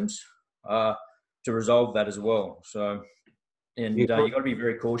mechanisms to resolve that as well. So, and you've got to be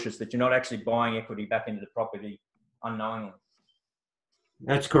very cautious that you're not actually buying equity back into the property unknowingly.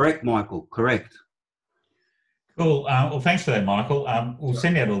 That's correct, Michael. Correct. Cool. Well, thanks for that, Michael. We'll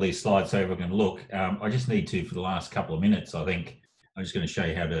send out all these slides so everyone can look. I just need to, for the last couple of minutes, I think, I'm just going to show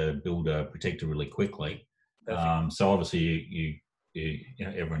you how to build a protector really quickly. So obviously you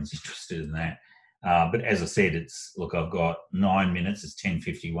know, everyone's interested in that. But as I said, look, I've got 9 minutes. It's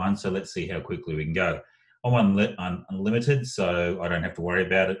 10:51. So let's see how quickly we can go. I'm unlimited, so I don't have to worry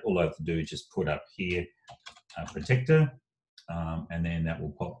about it. All I have to do is just put up here a protector, and then that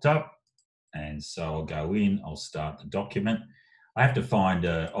will pop up. And so I'll go in, I'll start the document. I have to find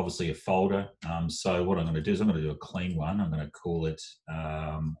obviously a folder. So what I'm going to do is I'm going to do a clean one. I'm going to call it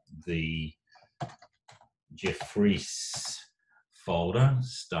the Jeffriess folder.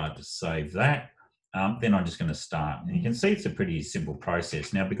 Start to save that. Then I'm just going to start. And you can see it's a pretty simple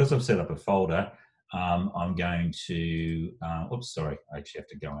process. Now, because I've set up a folder, I'm going to, oops, sorry, I actually have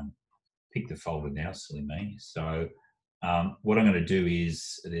to go and pick the folder now, silly me. So what I'm going to do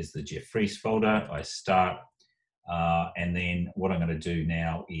is, there's the Jeffriess folder. I start, and then what I'm going to do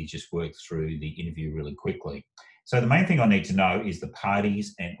now is just work through the interview really quickly. So the main thing I need to know is the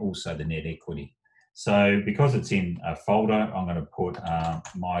parties and also the net equity. So because it's in a folder, I'm going to put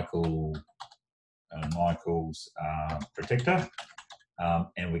Michael's protector.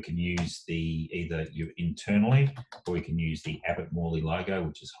 and we can use either internally, or we can use the Abbott Mourly logo,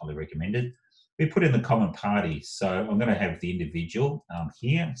 which is highly recommended. We put in the common party. So I'm going to have the individual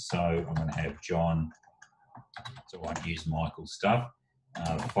here. So I'm going to have John, so I won't use Michael's stuff.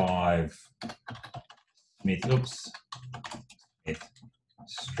 5 Smith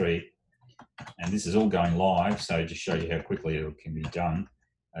Street. And this is all going live, so just show you how quickly it can be done.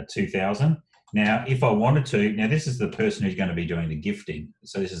 2000. Now, if I wanted to, now this is the person who's going to be doing the gifting.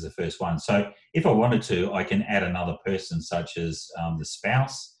 So this is the first one. So if I wanted to, I can add another person, such as the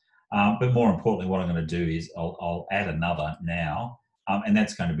spouse. But more importantly, what I'm going to do is I'll add another now, and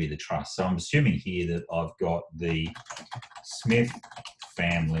that's going to be the trust. So I'm assuming here that I've got the Smith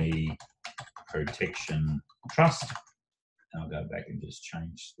Family Protection Trust. And I'll go back and just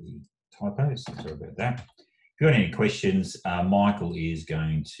change the typos. Sorry about that. If you've got any questions, Michael is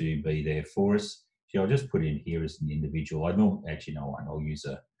going to be there for us. So I'll just put in here as an individual. I won't. I'll use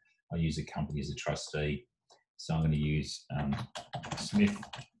a company as a trustee. So I'm going to use Smith.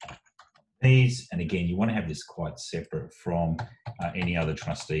 And again, you want to have this quite separate from any other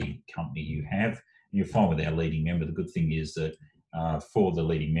trustee company you have. And you'll find with our leading member, the good thing is that for the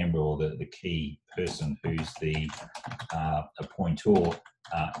leading member, or the key person who's the appointor,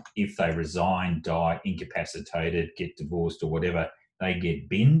 if they resign, die, incapacitated, get divorced or whatever, they get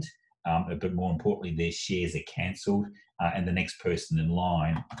binned. But more importantly, their shares are cancelled, and the next person in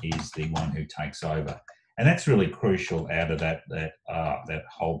line is the one who takes over. And that's really crucial out of that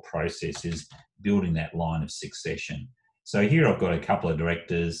whole process, is building that line of succession. So here I've got a couple of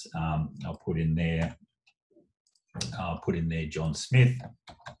directors. I'll put in there John Smith.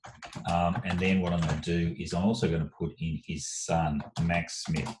 And then what I'm going to do is I'm also going to put in his son, Max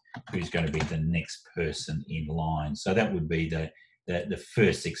Smith, who's going to be the next person in line. So that would be the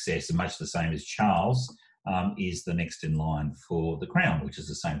first successor, much the same as Charles. Is the next in line for the Crown, which is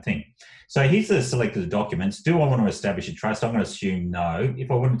the same thing. So here's the select of the documents. Do I want to establish a trust? I'm going to assume no. If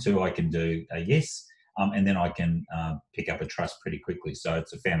I wanted to, I can do a yes, and then I can pick up a trust pretty quickly. So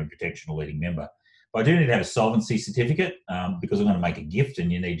it's a family protection or leading member. But I do need to have a solvency certificate because I'm going to make a gift,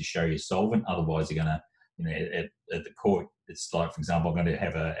 and you need to show you're solvent. Otherwise, you're going to, at the court, it's like, for example, I'm going to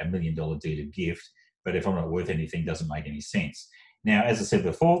have a $1 million deed of gift, but if I'm not worth anything, it doesn't make any sense. Now, as I said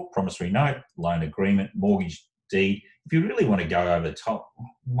before, promissory note, loan agreement, mortgage deed. If you really want to go over the top,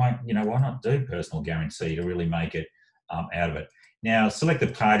 why not do personal guarantee to really make it out of it? Now, select the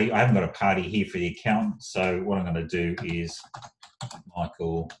party. I haven't got a party here for the accountant, so what I'm going to do is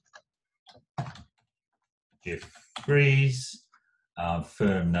Michael Jeffriess,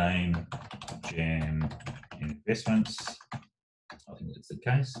 firm name, Jam Investments. I think that's the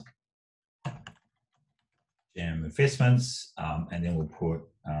case. Jam Investments, and then we'll put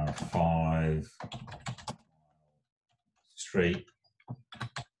 5 Street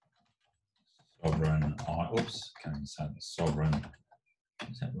Sovereign. Oops, can't say Sovereign.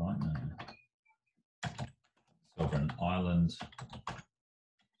 Is that right? No. Sovereign Island,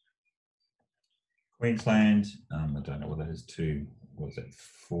 Queensland. I don't know what that is.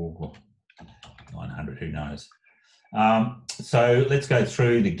 900. Who knows? So let's go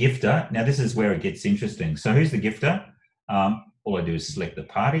through the gifter. Now, this is where it gets interesting. So who's the gifter? All I do is select the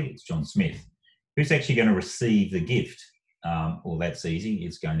party. It's John Smith. Who's actually going to receive the gift? Well, that's easy.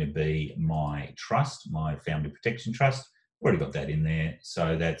 It's going to be my trust, my family protection trust. Already got that in there.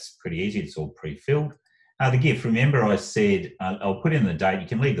 So that's pretty easy. It's all pre-filled. The gift, remember I said, I'll put in the date. You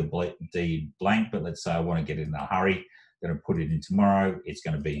can leave the deed blank, but let's say I want to get it in a hurry. I'm going to put it in tomorrow. It's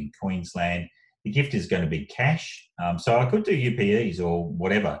going to be in Queensland. The gift is going to be cash. So I could do UPEs or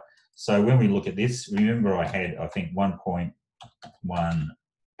whatever. So when we look at this, remember I had, I think,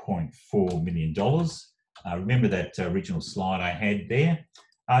 $1.4 million. Remember that original slide I had there?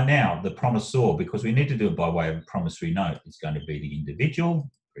 Now, the promisor, because we need to do it by way of a promissory note, it's going to be the individual.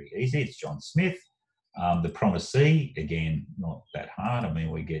 Pretty easy. It's John Smith. The promisee, again, not that hard. I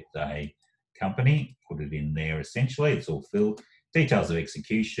mean, we get a company, put it in there essentially. It's all filled. Details of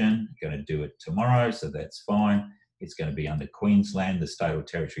execution, going to do it tomorrow, so that's fine. It's going to be under Queensland, the state or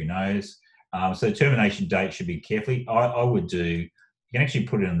territory knows. So the termination date should be carefully. I would do, you can actually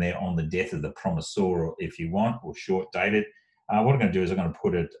put it in there on the death of the promisor if you want, or short dated. What I'm going to do is I'm going to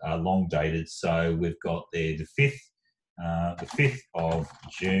put it long dated. So we've got there the 5th of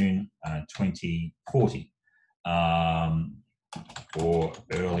June 2040, or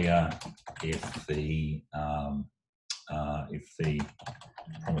earlier if the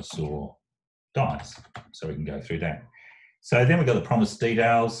promisor dies. So we can go through that. So then we've got the promise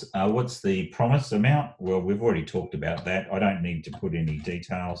details. What's the promise amount? Well, we've already talked about that. I don't need to put any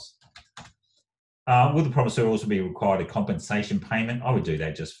details. Will the promissory also be required a compensation payment? I would do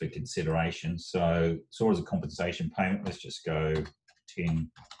that just for consideration. So as a compensation payment, let's just go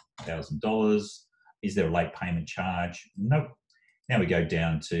 $10,000. Is there a late payment charge? Nope. Now we go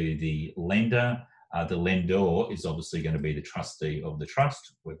down to the lender. The lender is obviously going to be the trustee of the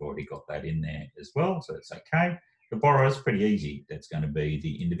trust. We've already got that in there as well, so that's okay. The borrower is pretty easy. That's going to be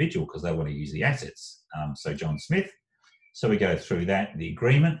the individual because they want to use the assets. So John Smith. So we go through that, the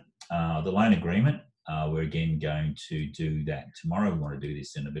agreement, the loan agreement. We're again going to do that tomorrow. We want to do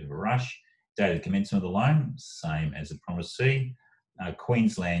this in a bit of a rush. Date of commencement of the loan, same as the promisee.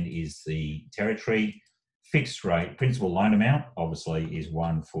 Queensland is the territory. Fixed rate principal loan amount obviously is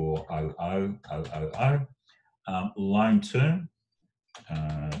 1,400,000. Loan term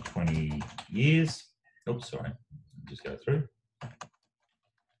 20 years. Oops, sorry. Just go through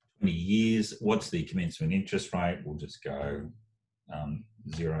 20 years. What's the commencement interest rate? We'll just go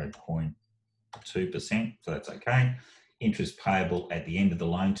 0.2%, so that's okay. Interest payable at the end of the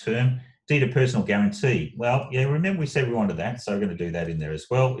loan term. Deed of personal guarantee. Well, yeah, remember we said we wanted that, so we're going to do that in there as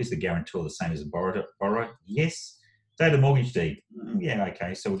well. Is the guarantor the same as the borrower? Yes. Date of mortgage deed. Yeah,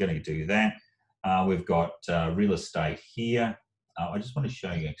 okay, so we're going to do that. We've got real estate here. I just want to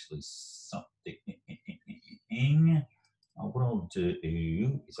show you actually something. What I'll do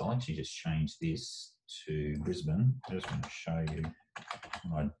is I'll actually just change this to Brisbane. I just want to show you.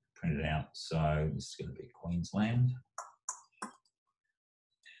 I printed it out. So this is going to be Queensland.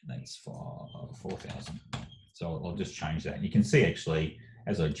 That's for 4,000. So I'll just change that. And you can see actually,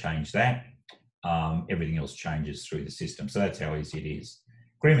 as I change that, everything else changes through the system. So that's how easy it is.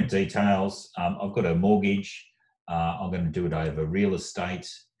 Agreement details. I've got a mortgage. I'm going to do it over real estate.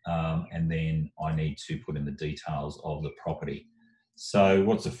 And then I need to put in the details of the property. So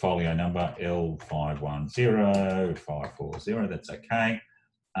what's the folio number? L510540. That's okay.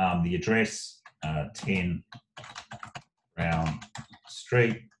 The address, 10 Brown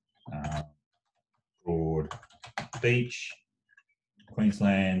Street, Broad Beach,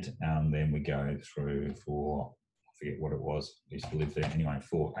 Queensland. Then we go through for, I forget what it was, I used to live there anyway,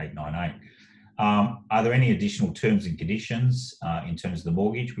 4898. Are there any additional terms and conditions in terms of the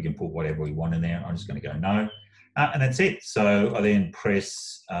mortgage? We can put whatever we want in there. I'm just going to go no. And that's it. So I then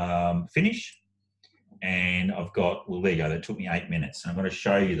press finish. And I've got, well, there you go. That took me 8 minutes. And I'm going to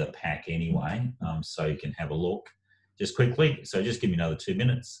show you the pack anyway, so you can have a look just quickly. So just give me another 2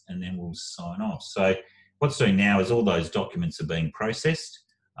 minutes and then we'll sign off. So what's doing now is all those documents are being processed.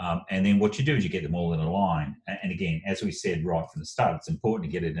 And then what you do is you get them all in a line. And again, as we said right from the start, it's important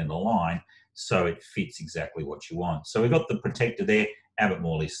to get it in a line so it fits exactly what you want. So we've got the protector there, Abbott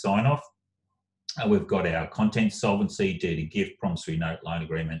Mourly sign off. We've got our content solvency, deed of gift, promissory note, loan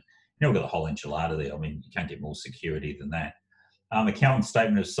agreement. You know, we've got the whole enchilada there. I mean, you can't get more security than that. Accountant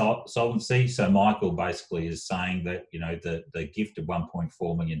statement of solvency. So Michael basically is saying that, you know, the gift of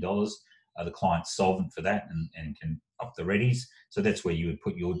 $1.4 million, the client's solvent for that and can up the readies. So that's where you would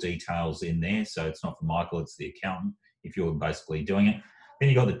put your details in there. So it's not for Michael, it's the accountant if you're basically doing it. Then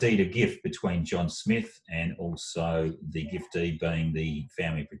you've got the deed of gift between John Smith and also the giftee being the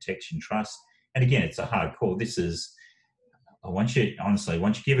Family Protection Trust. And again, it's a hard call. This is, once you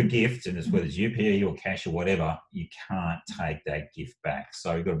give a gift, and it's whether it's UPE or cash or whatever, you can't take that gift back.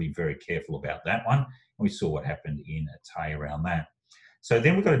 So you've got to be very careful about that one. And we saw what happened in Tay around that. So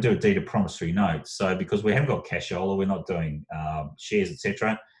then we've got to do a deed of promissory note. So because we haven't got cashola, we're not doing shares,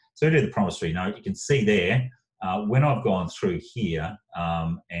 etc. So we do the promissory note. You can see there, when I've gone through here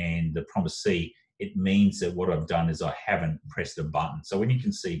and the promisee, it means that what I've done is I haven't pressed a button. So when you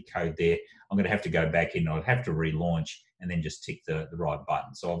can see code there, I'm going to have to go back in. I'd have to relaunch and then just tick the right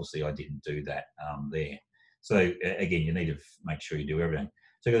button. So obviously I didn't do that there. So again, you need to make sure you do everything.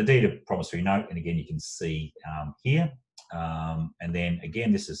 So you've got the deed of promissory note, and again, you can see here. And then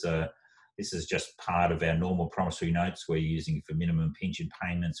again, this is just part of our normal promissory notes we're using for minimum pension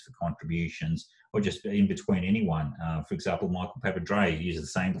payments, for contributions, or just in between anyone. For example, Michael Papadre uses the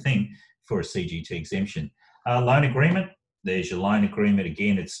same thing for a CGT exemption. Loan agreement, there's your loan agreement.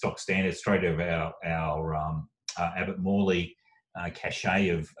 Again, it's stock standard, straight over our Abbott Mourly cachet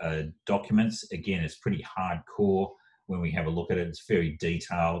of documents. Again, it's pretty hardcore when we have a look at it. It's very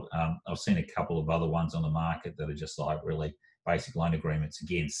detailed. I've seen a couple of other ones on the market that are just like really basic loan agreements.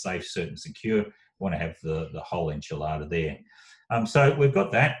 Again, safe, certain, secure. Want to have the whole enchilada there. So we've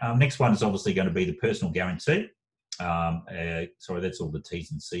got that. Next one is obviously going to be the personal guarantee. Sorry, that's all the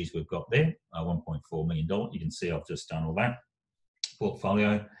T's and C's we've got there. $1.4 million. You can see I've just done all that.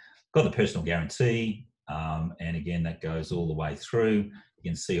 Portfolio. Got the personal guarantee. And again, that goes all the way through.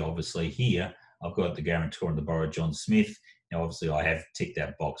 You can see obviously here, I've got the guarantor and the borrower, John Smith. Now, obviously, I have ticked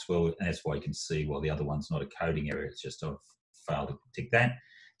that box well, and that's why you can see, well, the other one's not a coding error. It's just I've failed to tick that.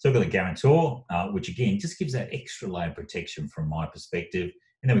 So I've got the guarantor, which again just gives that extra layer of protection from my perspective.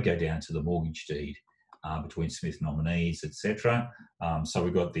 And then we go down to the mortgage deed between Smith nominees, etc. So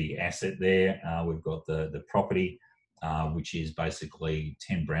we've got the asset there. We've got the property, which is basically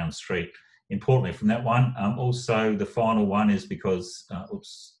 10 Brown Street. Importantly, from that one, also the final one is because,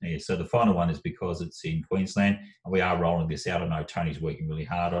 so the final one is because it's in Queensland and we are rolling this out. I know Tony's working really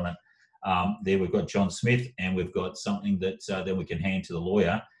hard on it. There we've got John Smith, and we've got something that then we can hand to the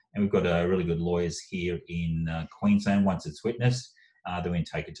lawyer, and we've got really good lawyers here in Queensland. Once it's witnessed, then we can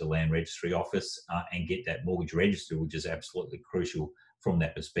take it to Land Registry Office and get that mortgage registered, which is absolutely crucial from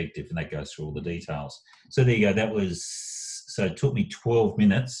that perspective, and that goes through all the details. So there you go. So it took me 12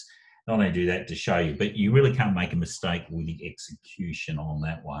 minutes. Not only do that to show you, but you really can't make a mistake with the execution on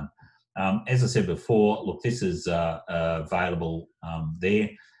that one. As I said before, look, this is available there.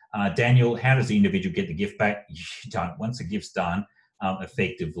 Daniel, how does the individual get the gift back? You don't. Once the gift's done,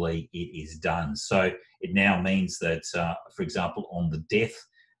 effectively it is done. So it now means that, for example, on the death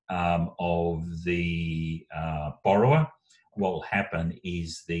of the borrower, what will happen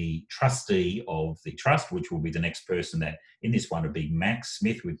is the trustee of the trust, which will be the next person that, in this one would be Max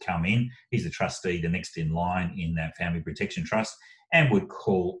Smith, would come in. He's the trustee, the next in line in that family protection trust, and would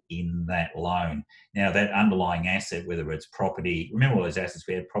call in that loan. Now, that underlying asset, whether it's property, remember all those assets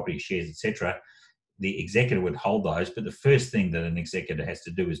we had, property, shares, etc., the executor would hold those, but the first thing that an executor has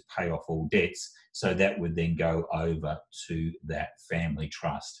to do is pay off all debts, so that would then go over to that family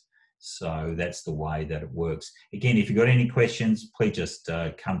trust. So that's the way that it works. Again, if you've got any questions, please just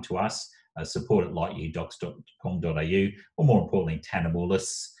come to us, support at lightyeardocs.com.au, or more importantly,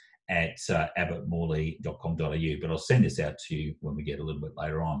 Anamourlis at abbottmourly.com.au. But I'll send this out to you when we get a little bit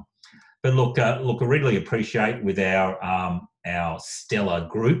later on. But look, I really appreciate with our stellar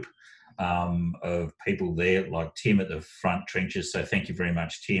group of people there, like Tim at the front trenches. So thank you very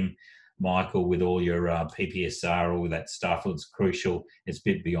much, Tim. Michael, with all your PPSR, all that stuff, it's crucial. It's a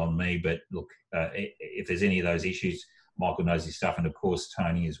bit beyond me, but look, if there's any of those issues, Michael knows his stuff, and of course,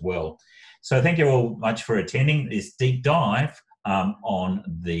 Tony as well. So thank you all much for attending this deep dive on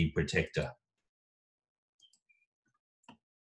the Protector.